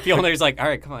 Yeah, Fjolnir's like, all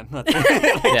right, come on. Let's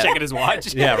checking his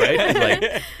watch. Yeah, right?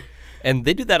 Like, and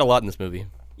they do that a lot in this movie.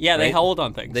 Yeah, they Right? hold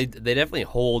on things. They definitely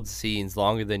hold scenes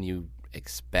longer than you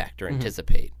expect or Mm-hmm.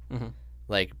 anticipate.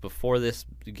 like before this,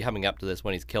 coming up to this,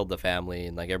 when he's killed the family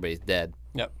and like everybody's dead.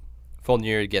 Yep.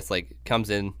 Fjolnir comes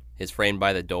in, is framed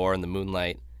by the door in the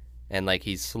moonlight, and like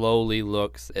he slowly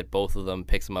looks at both of them,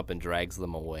 picks them up, and drags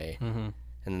them away. Mm-hmm.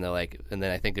 And then they're like, and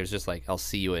then I think there's just like, I'll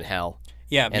see you in hell.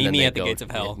 Yeah, meet me at the gates of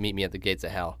hell. Meet me at the gates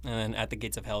of hell. And then at the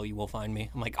gates of hell, you will find me.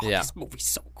 I'm like, oh, Yeah. this movie's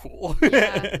so cool.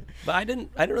 Yeah. But I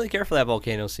didn't really care for that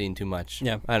volcano scene too much.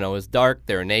 Yeah. I don't know. It was dark.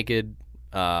 They were naked.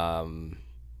 Lots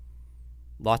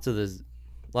of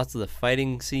the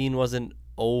fighting scene wasn't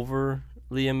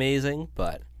overly amazing,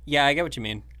 but Yeah, I get what you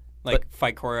mean. Like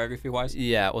fight choreography wise.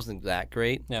 yeah, it wasn't that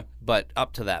great. Yeah. But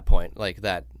up to that point, like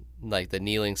the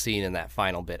kneeling scene and that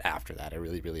final bit after that, I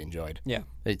really, really enjoyed. Yeah.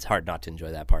 It's hard not to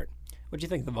enjoy that part. What do you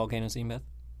think of the volcano scene, Beth?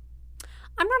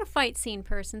 I'm not a fight scene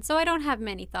person, so I don't have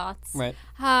many thoughts. Right.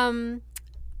 However,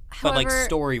 But like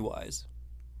story wise.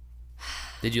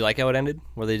 Did you like how it ended?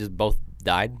 Where they just both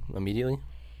died immediately?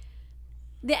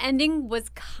 the ending was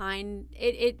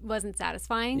it wasn't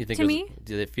satisfying You think to me.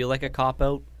 did it feel like a cop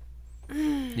out? Do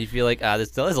you feel like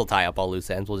this will tie up all loose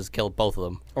ends? We'll just kill both of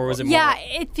them. Or was it more? Yeah,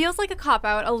 it feels like a cop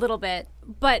out a little bit,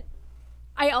 but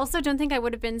I also don't think I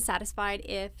would have been satisfied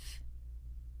if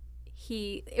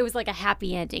it was like a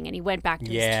happy ending and he went back to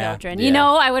his children. Yeah. You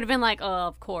know, I would have been like, oh,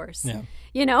 of course. Yeah.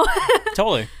 You know?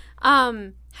 Totally.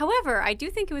 However, I do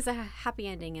think it was a happy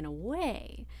ending in a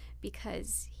way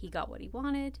because he got what he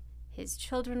wanted. His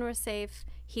children were safe.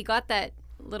 He got that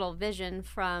little vision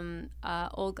from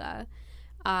Olga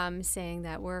saying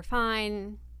that we're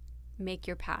fine, make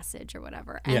your passage or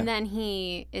whatever. And then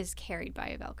he is carried by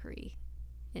a Valkyrie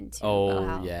into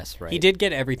Valhalla. Yes, right. He did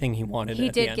get everything he wanted. He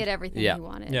at the did end. get everything he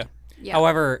wanted. Yeah. Yeah.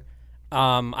 However,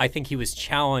 I think he was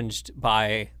challenged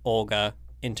by Olga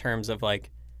in terms of like,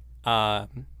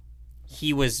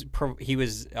 he was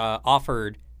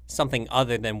offered something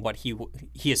other than what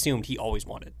he assumed he always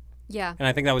wanted. Yeah. And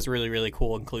I think that was really, really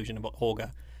cool inclusion of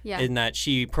Olga. Yeah. In that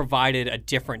she provided a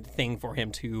different thing for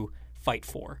him to fight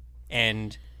for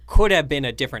and could have been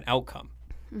a different outcome.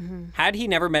 Mm-hmm. Had he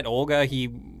never met Olga, he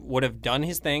would have done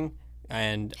his thing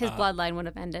and His bloodline would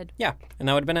have ended. yeah, and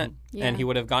that would have been it. Yeah. And he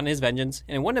would have gotten his vengeance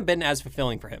and it wouldn't have been as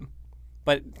fulfilling for him.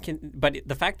 But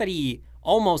the fact that he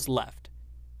almost left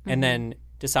and then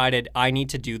decided, I need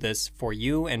to do this for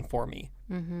you and for me,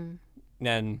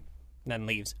 then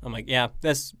leaves. I'm like, yeah,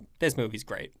 this movie's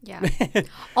great. Yeah.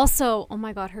 Also, oh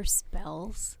my God, her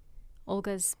spells.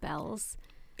 Olga's spells.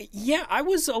 Yeah, I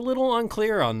was a little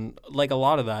unclear on like a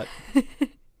lot of that.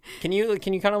 Can you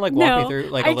kind of like walk me through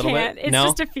like a little bit? It's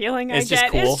just a feeling It's I just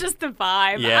get. cool? It's just the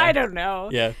vibe. Yeah. I don't know.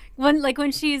 Yeah.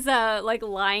 When she's like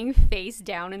lying face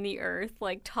down in the earth,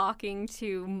 like talking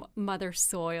to Mother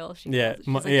Soil. She's like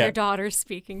your daughter's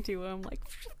speaking to him. Like,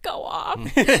 go off,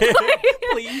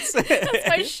 Please. That's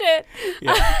my shit.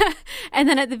 Yeah. And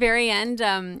then at the very end,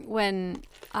 when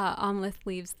Amleth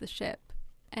leaves the ship,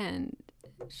 and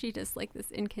she does like this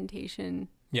incantation.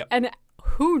 Yep. And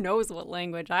who knows what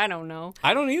language? I don't know.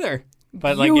 I don't either.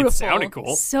 But Beautiful. like it sounded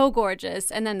cool. So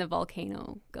gorgeous. And then the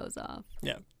volcano goes off.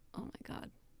 Yeah. Oh my God.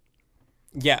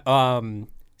 Yeah.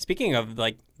 Speaking of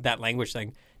like that language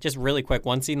thing, just really quick,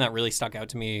 one scene that really stuck out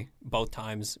to me both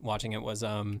times watching it was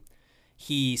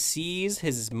he sees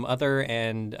his mother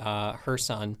and her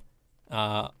son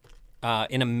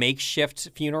in a makeshift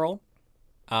funeral.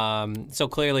 So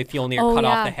clearly Fjolnir cut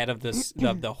off the head of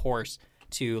the horse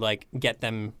to like get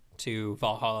them to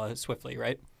Valhalla swiftly,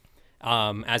 right?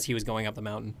 As he was going up the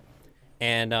mountain.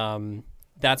 And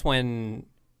that's when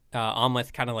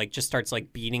Amleth kind of like just starts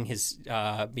like beating his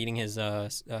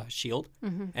shield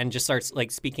and just starts like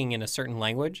speaking in a certain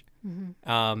language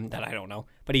that I don't know.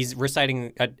 But he's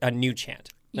reciting a new chant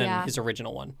than his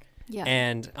original one. Yeah.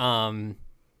 And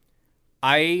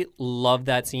I love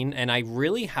that scene, and I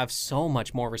really have so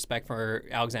much more respect for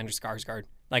Alexander Skarsgård.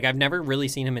 Like, I've never really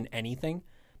seen him in anything,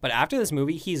 but after this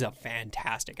movie, he's a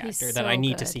fantastic actor that I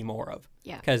need to see more of.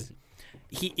 Yeah. Because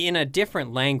he, in a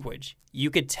different language, you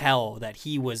could tell that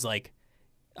he was, like,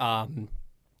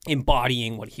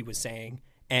 embodying what he was saying,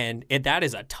 and that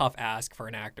is a tough ask for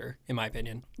an actor, in my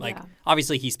opinion. Like,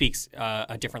 obviously, he speaks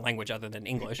a different language other than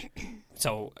English,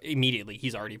 so immediately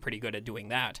he's already pretty good at doing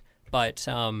that. But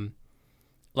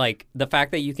like the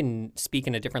fact that you can speak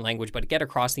in a different language but get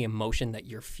across the emotion that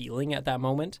you're feeling at that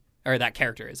moment, or that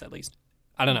character is at least.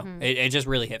 I don't know. It just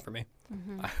really hit for me.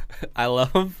 I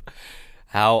love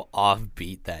how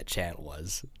offbeat that chant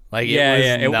was. Like,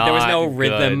 there was no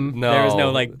rhythm. No. There was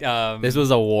no like. This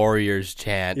was a warrior's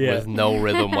chant with no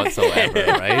rhythm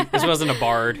whatsoever, right? This wasn't a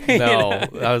bard. No,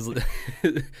 that was.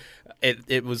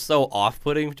 It was so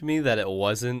off-putting to me that it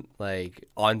wasn't like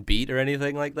on beat or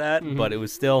anything like that, but it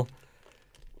was still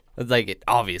Like,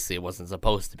 obviously it wasn't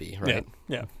supposed to be, right?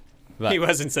 Yeah. But He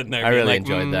wasn't sitting there I being really like,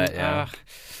 enjoyed that, yeah.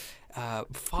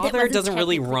 Father wasn't doesn't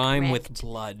really technically rhyme correct. with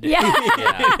blood.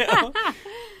 Yeah.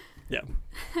 Yeah.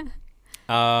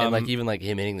 And like even like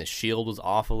him hitting the shield was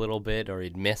off a little bit, or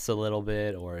he'd miss a little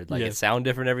bit, or like it sound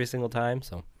different every single time.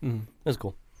 So it was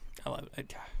cool. I love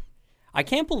it. I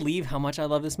can't believe how much I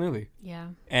love this movie. Yeah.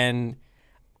 And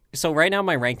so right now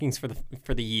my rankings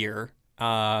for the year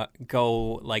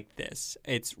go like this.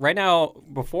 It's right now,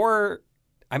 before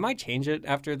I might change it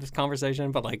after this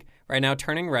conversation, but like right now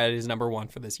Turning Red is number 1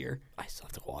 for this year. I still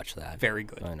have to watch that. Very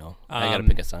good. I know. I gotta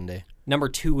pick a Sunday. Number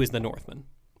 2 is The Northman.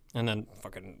 And then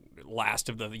fucking last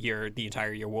of the year, the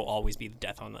entire year, will always be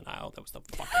Death on the Nile. That was the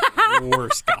fucking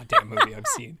worst goddamn movie I've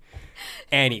seen.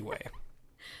 Anyway.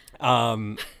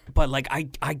 But like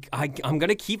I'm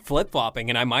gonna keep flip flopping,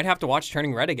 and I might have to watch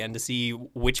Turning Red again to see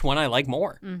which one I like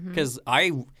more, because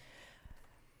I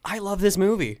love this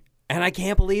movie, and I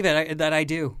can't believe it that I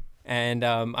do. And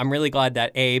I'm really glad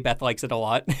that Beth likes it a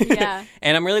lot. Yeah.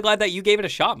 And I'm really glad that you gave it a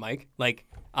shot, Mike. Like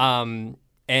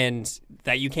and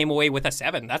that you came away with a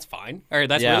 7. That's fine, or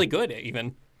that's really good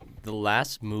even. The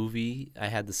last movie I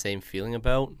had the same feeling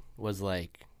about was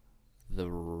like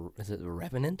is it The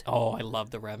Revenant? Oh, I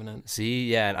love The Revenant.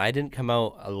 See, yeah, and I didn't come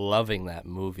out loving that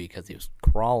movie because he was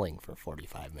crawling for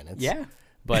 45 minutes. Yeah.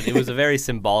 But it was a very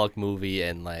symbolic movie,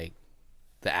 and like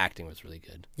the acting was really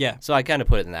good. Yeah, So I kind of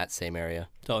put it in that same area.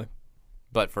 totally.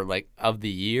 But for like of the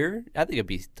year, I think it'd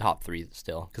be top 3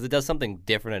 still, because it does something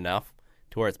different enough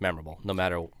to where it's memorable, no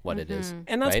matter what it is.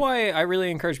 And that's right? why I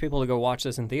really encourage people to go watch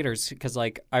this in theaters, because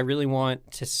like I really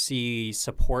want to see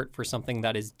support for something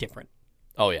that is different.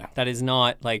 Oh yeah. That is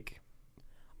not like,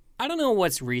 I don't know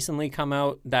what's recently come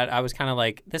out that I was kind of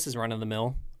like, this is run of the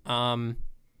mill.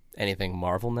 Anything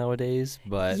Marvel nowadays,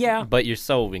 but Yeah. but you're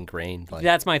so ingrained. Like,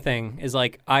 That's my thing, is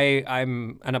like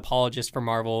I'm an apologist for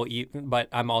Marvel, but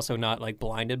I'm also not like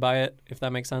blinded by it, if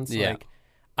that makes sense. Yeah. Like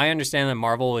I understand that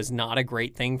Marvel is not a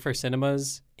great thing for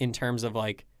cinemas in terms of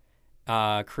like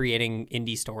creating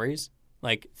indie stories.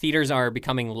 Like theaters are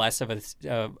becoming less of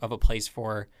a place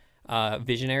for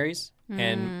visionaries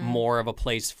and more of a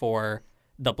place for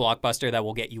the blockbuster that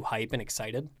will get you hype and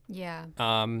excited. Yeah.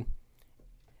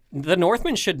 The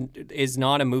Northman is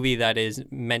not a movie that is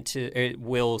meant to, it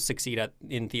will succeed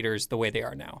in theaters the way they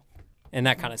are now. And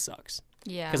that kind of sucks,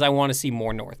 Yeah. because I want to see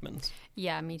more Northmans.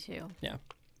 Yeah, me too. Yeah.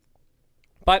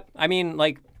 But I mean,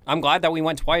 like, I'm glad that we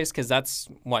went twice, because that's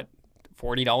what,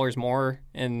 $40 more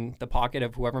in the pocket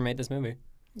of whoever made this movie,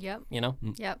 Yep. you know?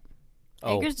 Yep.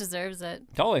 Oh. Eggers deserves it.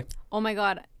 Totally. Oh my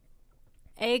God.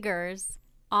 Eggers,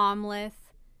 omelet.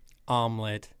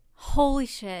 Holy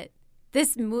shit.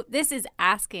 This is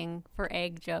asking for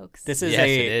egg jokes. This is Yes,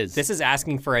 it is. This is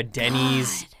asking for a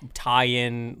Denny's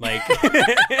tie-in, like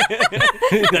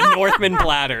the Northman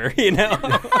platter, you know.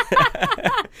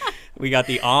 We got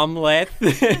the omelet,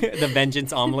 the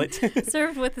vengeance omelet.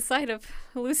 Served with a side of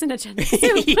hallucinogen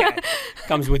soup. Yeah.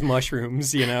 Comes with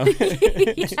mushrooms, you know.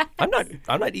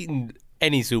 I'm not eating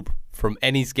any soup from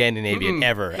any Scandinavian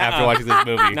ever after watching this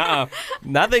movie. Nuh-uh.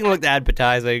 Nothing looked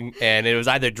appetizing, and it was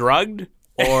either drugged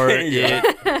or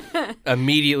it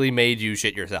immediately made you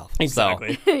shit yourself.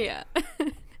 Exactly. Yeah.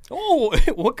 Oh,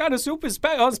 what kind of soup is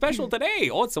on special today?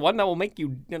 Oh, it's the one that will make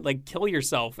you like kill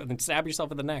yourself and then stab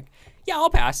yourself in the neck. Yeah, I'll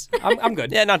pass. I'm good.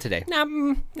 So, yeah, not today.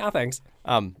 No, thanks.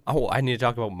 Oh, I need to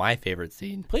talk about my favorite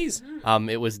scene. Please.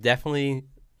 It was definitely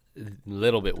a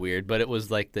little bit weird, but it was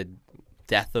like the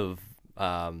death of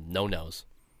No-Nos.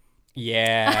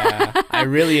 Yeah. I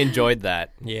really enjoyed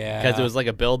that. Yeah. Because it was like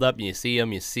a build-up, and you see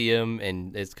him,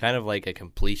 and it's kind of like a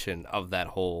completion of that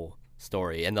whole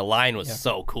story. And the line was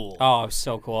so cool. Oh,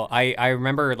 so cool. I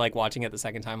remember like watching it the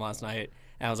second time last night,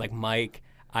 and I was like, Mike,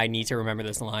 I need to remember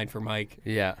this line for Mike.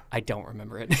 Yeah. I don't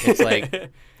remember it. It's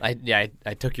like,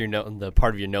 I took the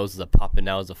part of your nose as a pup, and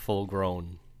now as a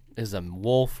full-grown, is a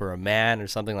wolf or a man or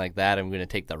something like that. I'm going to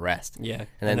take the rest. Yeah.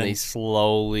 And then he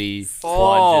slowly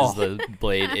plunges the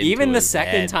blade into Even the his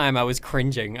second head. time, I was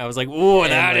cringing. I was like, "Ooh,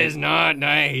 that is not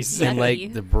nice." And Nutty.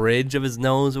 like the bridge of his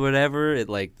nose or whatever, it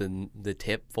like the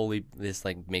tip fully this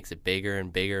like makes it bigger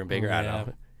and bigger and bigger. I don't Yeah.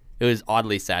 know. It was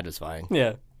oddly satisfying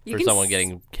Yeah. You for can someone s-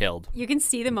 getting killed. You can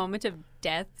see the moment of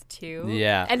death too.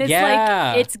 Yeah. And it's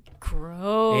Yeah. like, it's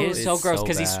gross. It is so It's gross so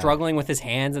because he's bad. struggling with his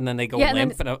hands, and then they go Yeah, and then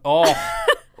limp. And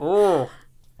oh,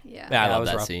 Yeah. Yeah, I that love was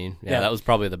that rough. scene. Yeah, Yeah. that was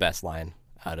probably the best line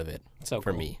out of it so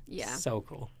for cool. me. Yeah. So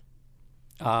cool.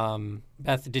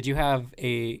 Beth, did you have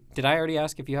a? Did I already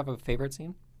ask if you have a favorite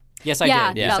scene? Yes, I Yeah,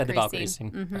 did. You Yeah. said the Valkyrie Valkyrie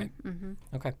scene. scene. Right.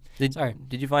 Okay. Did, Sorry.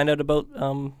 Did you find out about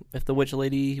if the witch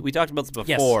lady? We talked about this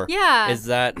Yes. before. Yeah. Is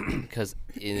that because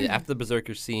after the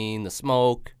berserker scene, the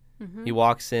smoke, Mm-hmm. He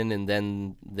walks in, and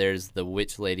then there's the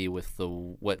witch lady with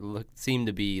the seemed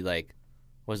to be like,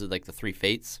 was it like the three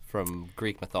fates from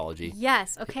Greek mythology?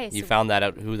 Yes. Okay. You So found that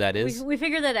out who that is? we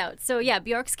figured that out. So yeah,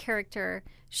 Bjork's character,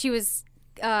 she was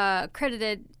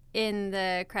credited in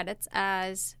the credits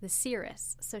as the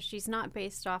seeress. So she's not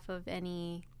based off of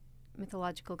any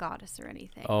mythological goddess or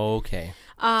anything. Okay.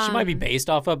 She might be based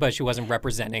off of, but she wasn't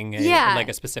representing Yeah. like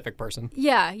a specific person.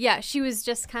 Yeah. She was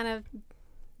just kind of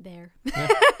there.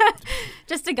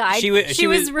 Just a guide. She was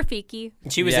was- Rafiki.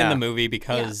 She was Yeah. in the movie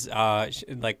because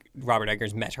like Robert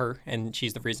Eggers met her, and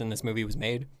she's the reason this movie was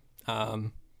made.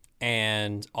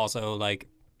 And also like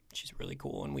she's really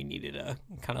cool, and we needed a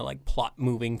kind of like plot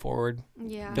moving forward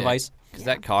Yeah. device. Because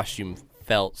that costume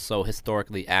felt so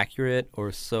historically accurate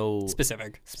or so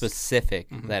Specific. specific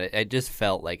that it just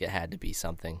felt like it had to be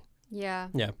something Yeah.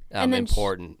 Yeah. And then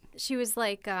important. She was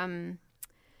like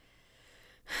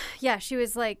yeah, she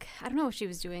was like, I don't know what she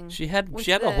was doing. She had with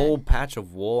a the- whole patch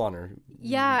of wool on her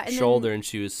Yeah, and shoulder, then and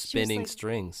she was spinning like-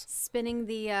 strings. spinning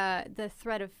the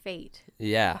thread of fate.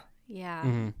 Yeah. Yeah.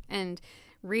 Mm-hmm. And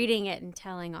reading it and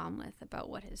telling Amleth about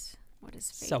what his fate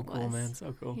So cool, was. man.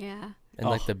 So cool. Yeah. And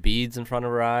like the beads in front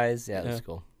of her eyes. Yeah, that's Yeah.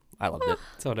 cool. I loved it.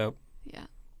 So dope. Yeah.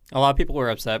 A lot of people were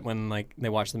upset when like they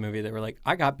watched the movie. They were like,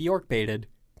 "I got Bjork baited,"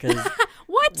 because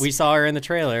What? we saw her in the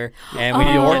trailer and we Oh.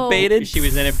 didn't Bjork baited? She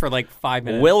was in it for like 5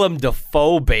 minutes. Willem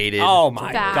Dafoe baited. Oh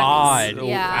my Facts. god!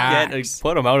 Yeah. Facts.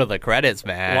 Put him out of the credits,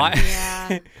 man. Why-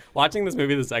 Yeah. Watching this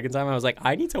movie the second time, I was like,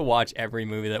 I need to watch every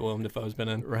movie that Willem Dafoe's been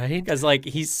in, Right? because like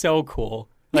he's so cool.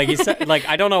 Like he's so, like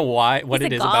I don't know what He's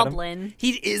it a is about him. goblin.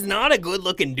 He is not a good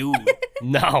looking dude,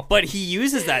 No. but he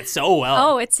uses that so well.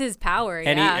 Oh, it's his power.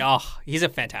 and yeah. he's a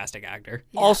fantastic actor.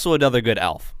 Also another good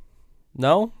elf.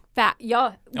 No? Yeah.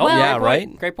 Oh Well, yeah, great right?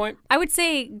 point. Great point. I would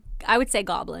say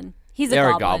goblin. He's They're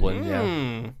a a goblin.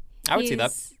 goblin, yeah. I would see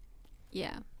that. He's-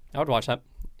 Yeah. I would watch that.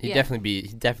 He's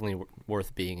definitely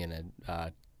worth being in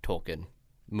a Tolkien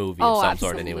movie Oh, of some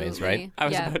sort anyways, absolutely.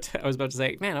 right? I was about to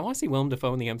say, man, I want to see Willem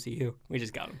Dafoe in the MCU. We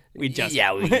just got him. We just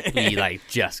Yeah, we like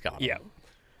just got him. yeah.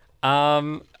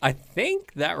 I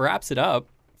think that wraps it up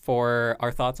for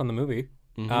our thoughts on the movie.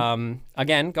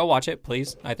 Again, go watch it,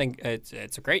 please. I think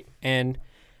it's great. And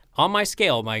on my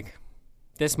scale, Mike,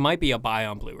 this might be a buy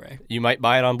on Blu-ray. You might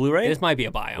buy it on Blu-ray? This might be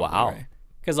a buy on Wow. Blu-ray.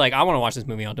 Because like I want to watch this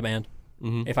movie on demand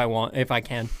if I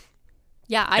can.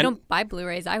 Yeah, I And- don't buy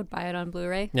Blu-rays. I would buy it on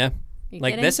Blu-ray. Yeah. You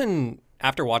Like kidding? this, and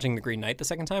after watching The Green Knight the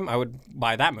second time, I would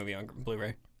buy that movie on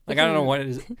Blu-ray. Like I don't know what it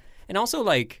is, and also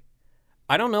like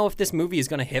I don't know if this movie is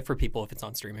gonna hit for people if it's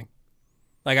on streaming.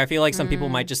 Like I feel like some people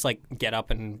might just like get up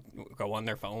and go on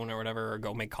their phone or whatever, or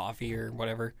go make coffee or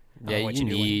whatever. I don't Yeah, know what you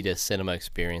do when- need a cinema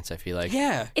experience, I feel like.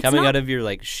 Yeah. It's Coming not- out of your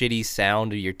like shitty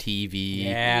sound of your TV,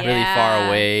 Yeah. really far Yeah.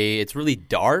 away. It's really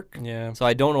dark. Yeah. So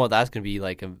I don't know what that's gonna be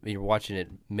like. You're watching it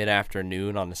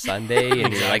mid-afternoon on a Sunday,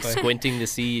 and you're like Exactly. squinting to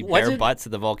see What's bare it- butts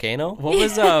at the volcano. What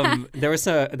was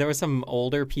there was some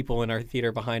older people in our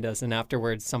theater behind us, and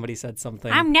afterwards somebody said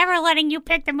something. I'm never letting you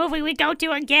pick the movie we go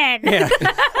to again. Yeah.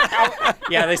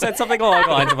 Yeah, they said something along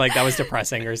the lines of like that was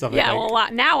depressing or something. Yeah, like,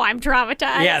 well, now I'm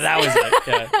traumatized. yeah, that was it.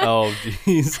 Yeah. Oh,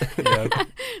 jeez. I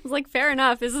was like, fair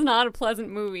enough. This is not a pleasant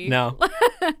movie. No.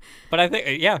 But I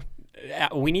think,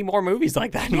 we need more movies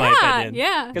like that, in my Yeah, opinion.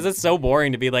 yeah. Because it's so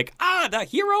boring to be like, the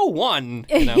hero won.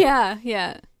 You know?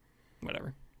 Yeah.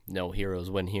 Whatever. No heroes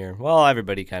win here. Well,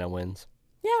 everybody kind of wins.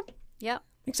 Yeah. Yep.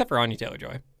 Except for Anya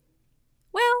Taylor-Joy.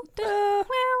 Well,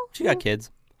 She got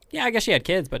kids. Yeah, I guess she had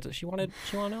kids, but she wanted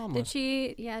omelet. did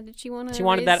she? Yeah, did she want to? She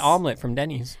wanted that omelet from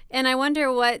Denny's. And I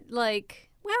wonder what, like,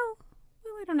 well,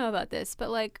 I don't know about this, but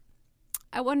like,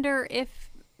 I wonder if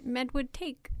Med would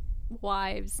take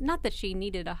wives. Not that she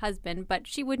needed a husband, but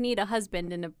she would need a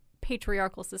husband in a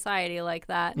patriarchal society like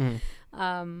that.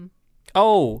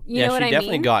 Oh, You know what she I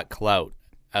definitely mean? got clout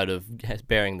out of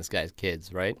bearing this guy's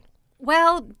kids, right?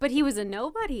 Well, but he was a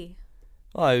nobody.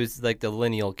 Well, it was like the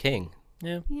lineal king,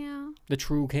 yeah. Yeah. The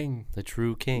true king. the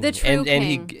true king. The true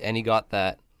and king. he got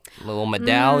that little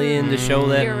medallion to show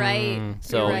that. You're right.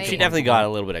 So You're right. she definitely got a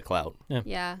little bit of clout.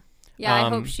 Yeah. Yeah, I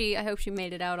Um, hope she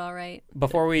made it out all right.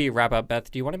 Before we wrap up, Beth,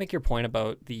 do you want to make your point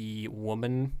about the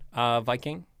woman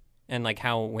Viking and like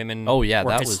how women Oh, yeah,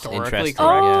 were that was historically interesting.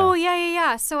 correct? Oh,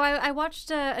 yeah. So I watched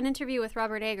an interview with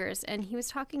Robert Eggers, and he was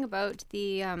talking about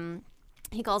the,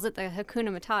 he calls it the Hakuna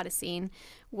Matata scene,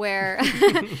 where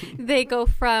they go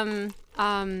from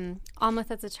Amleth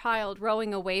as a child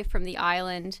rowing away from the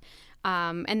island,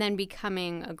 and then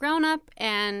becoming a grown-up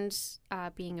and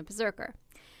being a berserker.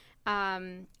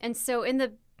 And so in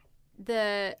the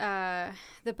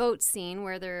boat scene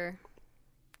where they're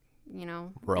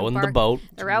Rowing the boat.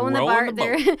 They're rowing the Rowing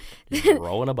boat. He's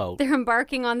rowing a boat. They're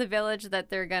embarking on the village that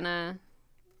they're gonna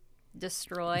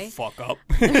destroy. Fuck up.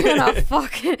 They're gonna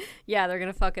fuck it. Yeah, they're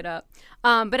gonna fuck it up.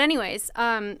 But anyways,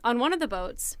 on one of the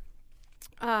boats,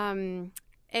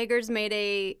 Eggers made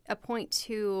a point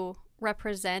to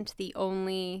represent the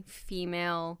only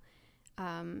female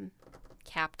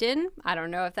captain. I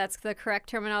don't know if that's the correct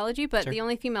terminology, but the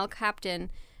only female captain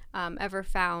ever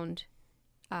found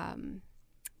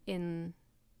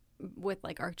with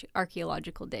like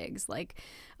archaeological digs. Like,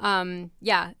 in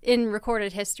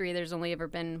recorded history, there's only ever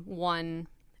been one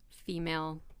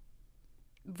female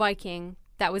Viking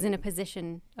that was in a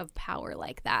position of power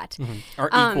like that. Or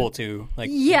equal to, like...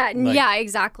 Yeah,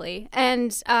 exactly.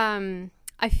 And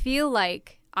I feel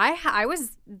like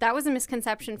that was a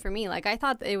misconception for me. Like, I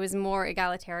thought that it was more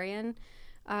egalitarian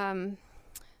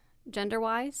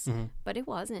gender-wise, but it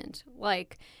wasn't.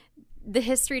 Like, the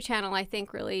History Channel, I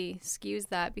think, really skews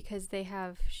that because they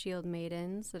have shield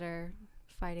maidens that are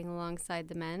fighting alongside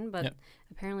the men, but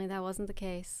apparently that wasn't the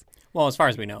case. Well, as far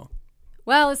as we know.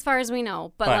 Well, as far as we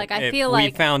know, but like I feel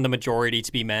like we found the majority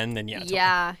to be men, then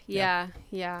yeah.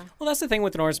 Well, that's the thing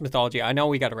with Norse mythology. I know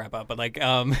we got to wrap up, but like, We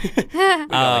got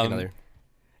like another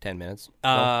 10 minutes.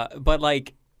 But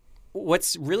like,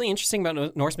 what's really interesting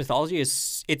about Norse mythology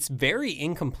is it's very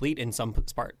incomplete in some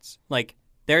parts. Like,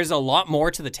 there's a lot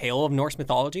more to the tale of Norse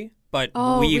mythology, but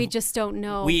we just don't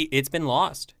know. It's been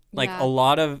lost. Like a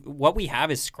lot of what we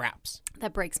have is scraps.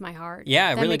 That breaks my heart.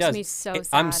 Yeah, it really does. That makes me so sad.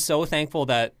 I'm so thankful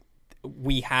that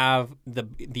we have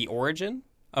the origin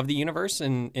of the universe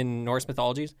in Norse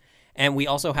mythologies, and we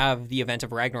also have the event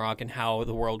of Ragnarok and how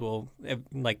the world will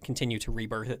like continue to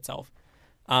rebirth itself.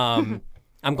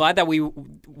 I'm glad that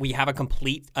we have a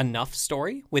complete enough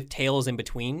story with tales in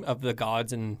between of the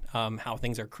gods and how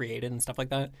things are created and stuff like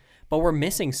that. But we're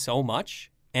missing so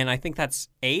much, and I think that's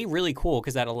really cool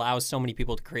because that allows so many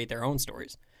people to create their own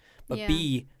stories. But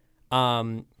B,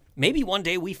 maybe one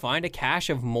day we find a cache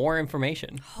of more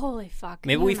information. Holy fuck!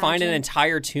 Maybe we find an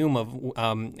entire tomb of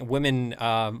women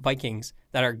Vikings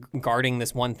that are guarding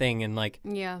this one thing, and like,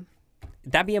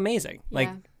 that'd be amazing. Like.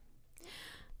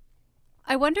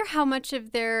 I wonder how much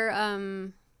of their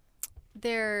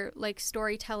like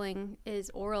storytelling is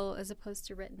oral as opposed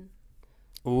to written.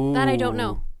 Ooh, that I don't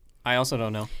know. I also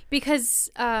don't know.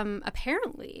 Because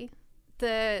apparently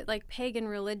the like pagan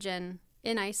religion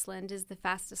in Iceland is the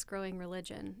fastest growing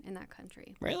religion in that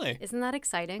country. Really? Isn't that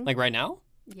exciting? Like right now?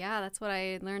 Yeah, that's what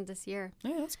I learned this year.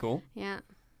 Yeah, that's cool. Yeah.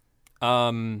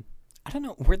 I don't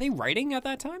know. Were they writing at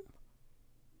that time?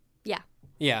 Yeah.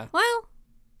 Yeah. Well,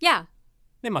 yeah.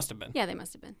 They must have been. Yeah, they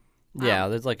must have been. Yeah,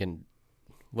 there's like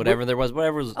whatever was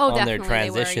on their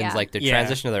transitions, like the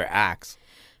transition of their acts.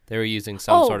 They were using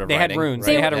some sort of they writing. had runes.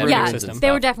 Right? They had a runing system.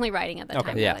 They were definitely writing at that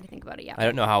time. Yeah. Now that I think about it, I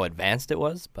don't know how advanced it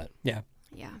was, but yeah.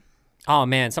 Oh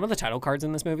man, some of the title cards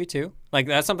in this movie too. Like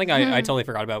that's something I totally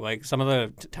forgot about. Like some of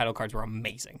the title cards were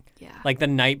amazing. Yeah. Like the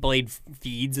Nightblade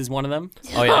Feeds is one of them.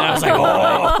 Oh yeah. And I was like,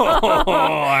 oh,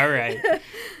 all right.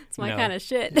 It's my kind of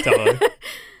shit. Totally.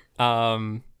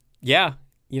 Yeah.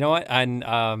 You know what? And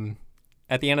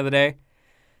at the end of the day,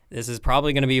 this is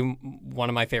probably going to be one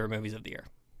of my favorite movies of the year.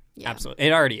 Yeah. Absolutely.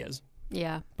 It already is.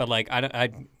 Yeah. But like I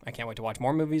can't wait to watch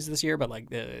more movies this year, but like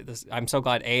this I'm so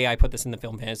glad I put this in the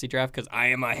film fantasy draft cuz I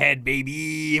am ahead,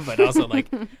 baby, but also like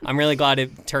I'm really glad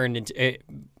it turned into it,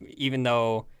 even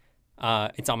though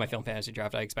it's on my film fantasy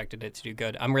draft. I expected it to do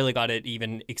good. I'm really glad it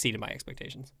even exceeded my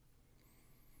expectations.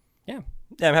 Yeah.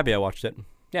 Yeah, I'm happy I watched it.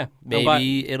 Yeah.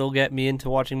 Maybe it'll get me into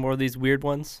watching more of these weird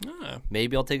ones.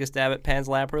 Maybe I'll take a stab at Pan's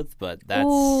Labyrinth, but that's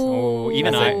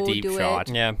a deep shot.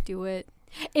 Yeah. Do it.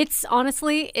 It's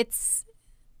honestly, it's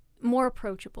more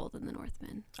approachable than the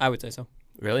Northman. I would say so.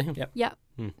 Really? Yep. Yeah.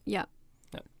 Yeah.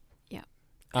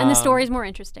 And the story's more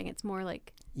interesting. It's more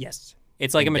like... Yes.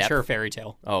 It's like a mature fairy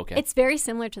tale. Oh, okay. It's very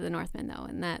similar to the Northman, though,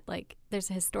 in that like there's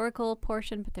a historical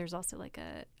portion, but there's also like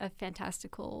a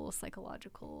fantastical,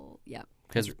 psychological,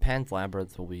 Because Pan's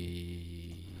Labyrinth will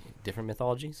be different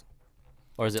mythologies?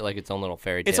 Or is it like its own little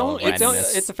fairy tale?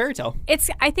 It's a fairy tale.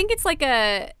 I think it's like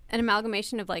an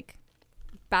amalgamation of like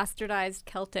bastardized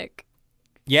Celtic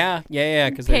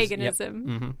because paganism.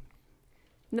 Yep.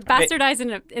 Mm-hmm.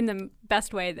 Bastardized in the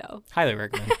best way, though. Highly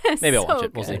recommend. Maybe I'll watch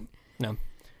it. We'll see. No.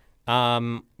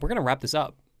 We're going to wrap this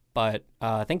up, but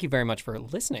thank you very much for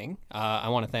listening. I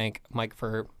want to thank Mike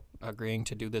for agreeing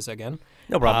to do this again.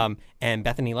 No problem. And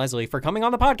Bethany Leslie for coming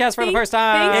on the podcast for the first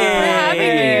time. Thank you for having me.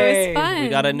 It was fun. We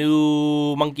got a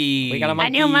new monkey. A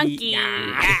new monkey.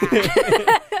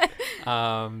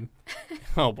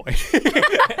 Oh, boy.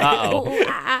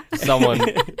 Uh-oh.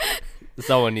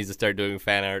 Someone needs to start doing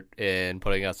fan art and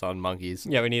putting us on monkeys.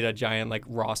 Yeah, we need a giant like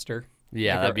roster.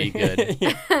 Yeah, Like that'd be good.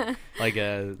 Yeah. Like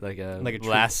a troop.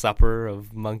 Last Supper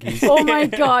of monkeys. Oh my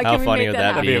God! How Can we funny make would that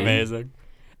that That'd be? be amazing.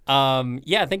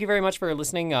 Yeah, thank you very much for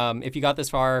listening. If you got this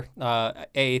far,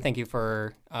 thank you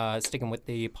for sticking with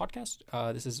the podcast.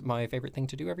 This is my favorite thing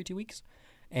to do every 2 weeks,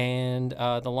 and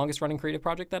the longest running creative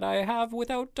project that I have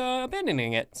without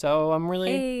abandoning it. So I'm really,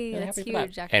 Hey, really that's happy for that.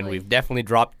 huge. Actually. And we've definitely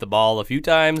dropped the ball a few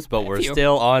times, but we're few.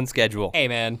 still on schedule. Hey,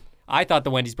 man, I thought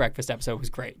the Wendy's breakfast episode was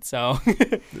great. So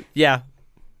Yeah,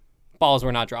 balls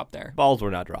were not dropped there. balls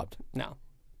were not dropped. No.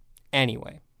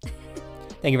 Anyway.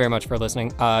 Thank you very much for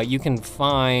listening. You can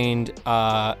find,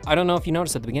 I don't know if you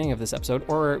noticed at the beginning of this episode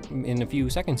or in a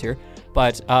few seconds here,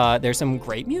 but there's some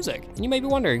great music. And you may be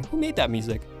wondering, who made that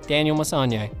music? Daniel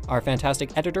Massagne, our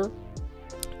fantastic editor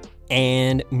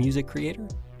and music creator,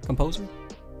 composer,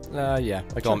 Yeah,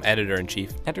 I call him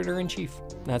editor-in-chief. editor-in-chief.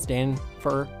 That's Dan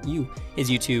for you. His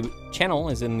YouTube channel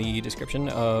is in the description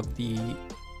of the,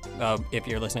 if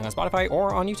you're listening on Spotify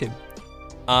or on YouTube.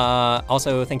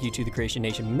 Also, thank you to the Creation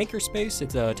Nation Makerspace.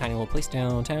 It's a tiny little place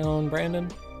downtown, Brandon.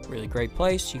 Really great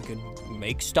place. You can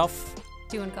make stuff.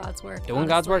 doing God's work. Doing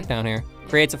God's honestly. work down here.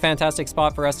 Creates a fantastic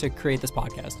spot for us to create this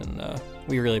podcast, and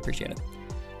we really appreciate it.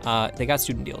 They got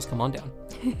student deals. Come on down.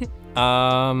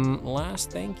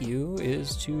 Last thank you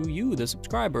is to you, the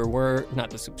subscriber. We're not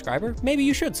the subscriber. Maybe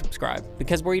you should subscribe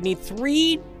because we need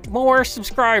 3 more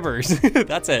subscribers.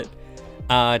 That's it.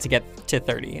 To get to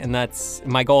 30, and that's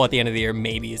my goal at the end of the year.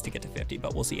 Maybe is to get to 50,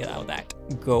 but we'll see how that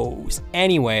goes.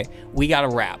 Anyway, we got to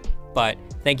wrap, but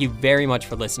thank you very much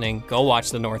for listening. Go watch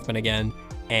The Northman again,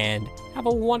 and have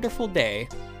a wonderful day.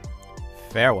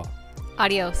 Farewell.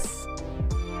 Adios.